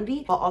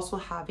humanity, while also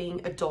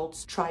having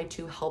adults try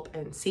to help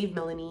and save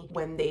Melanie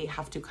when they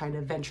have to kind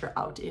of venture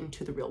out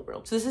into the real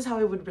world. So this is how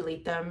I would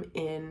relate them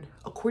in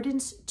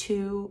accordance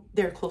to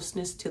their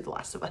closeness to The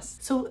Last of Us.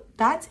 So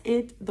that's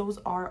it. Those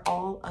are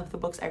all of the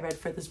books I read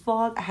for this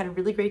vlog. I had a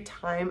really great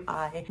time.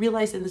 I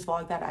realized in this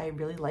vlog that I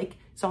really like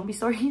zombie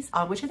stories,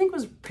 which I think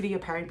was pretty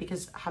apparent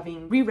because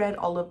having reread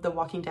all of The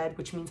Walking Dead,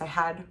 which means I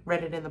had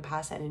read it in the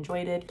past and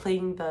enjoyed it,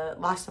 playing The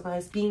Last of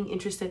Us, being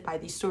interested by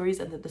these stories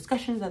and the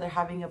discussions that they're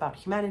having about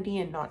humanity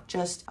and not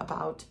just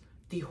about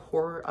the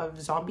horror of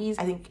zombies,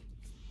 I think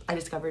I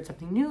discovered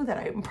something new that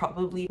I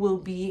probably will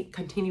be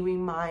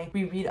continuing my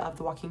reread of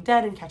The Walking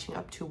Dead and catching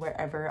up to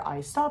wherever I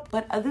stopped.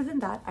 But other than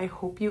that, I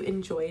hope you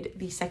enjoyed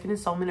the second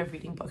installment of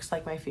reading books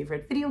like my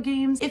favorite video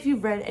games. If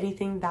you've read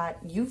anything that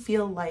you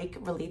feel like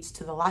relates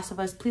to The Last of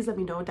Us, please let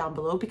me know down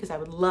below because I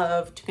would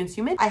love to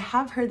consume it. I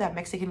have heard that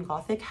Mexican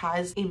Gothic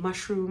has a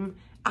mushroom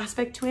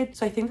aspect to it,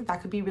 so I think that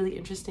that could be really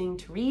interesting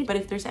to read. But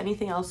if there's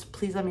anything else,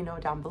 please let me know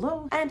down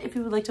below. And if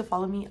you would like to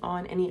follow me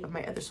on any of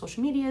my other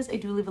social medias, I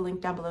do leave a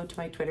link down below to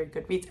my Twitter,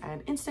 Goodreads,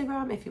 and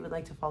Instagram if you would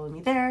like to follow me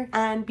there.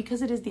 And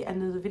because it is the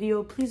end of the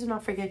video, please do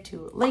not forget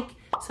to like,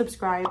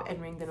 subscribe, and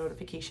ring the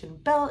notification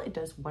bell. It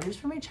does wonders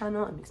for my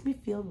channel. It makes me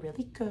feel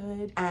really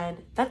good.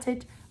 And that's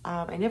it.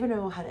 I never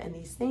know how to end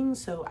these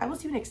things, so I will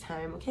see you next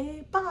time.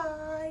 Okay,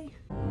 bye.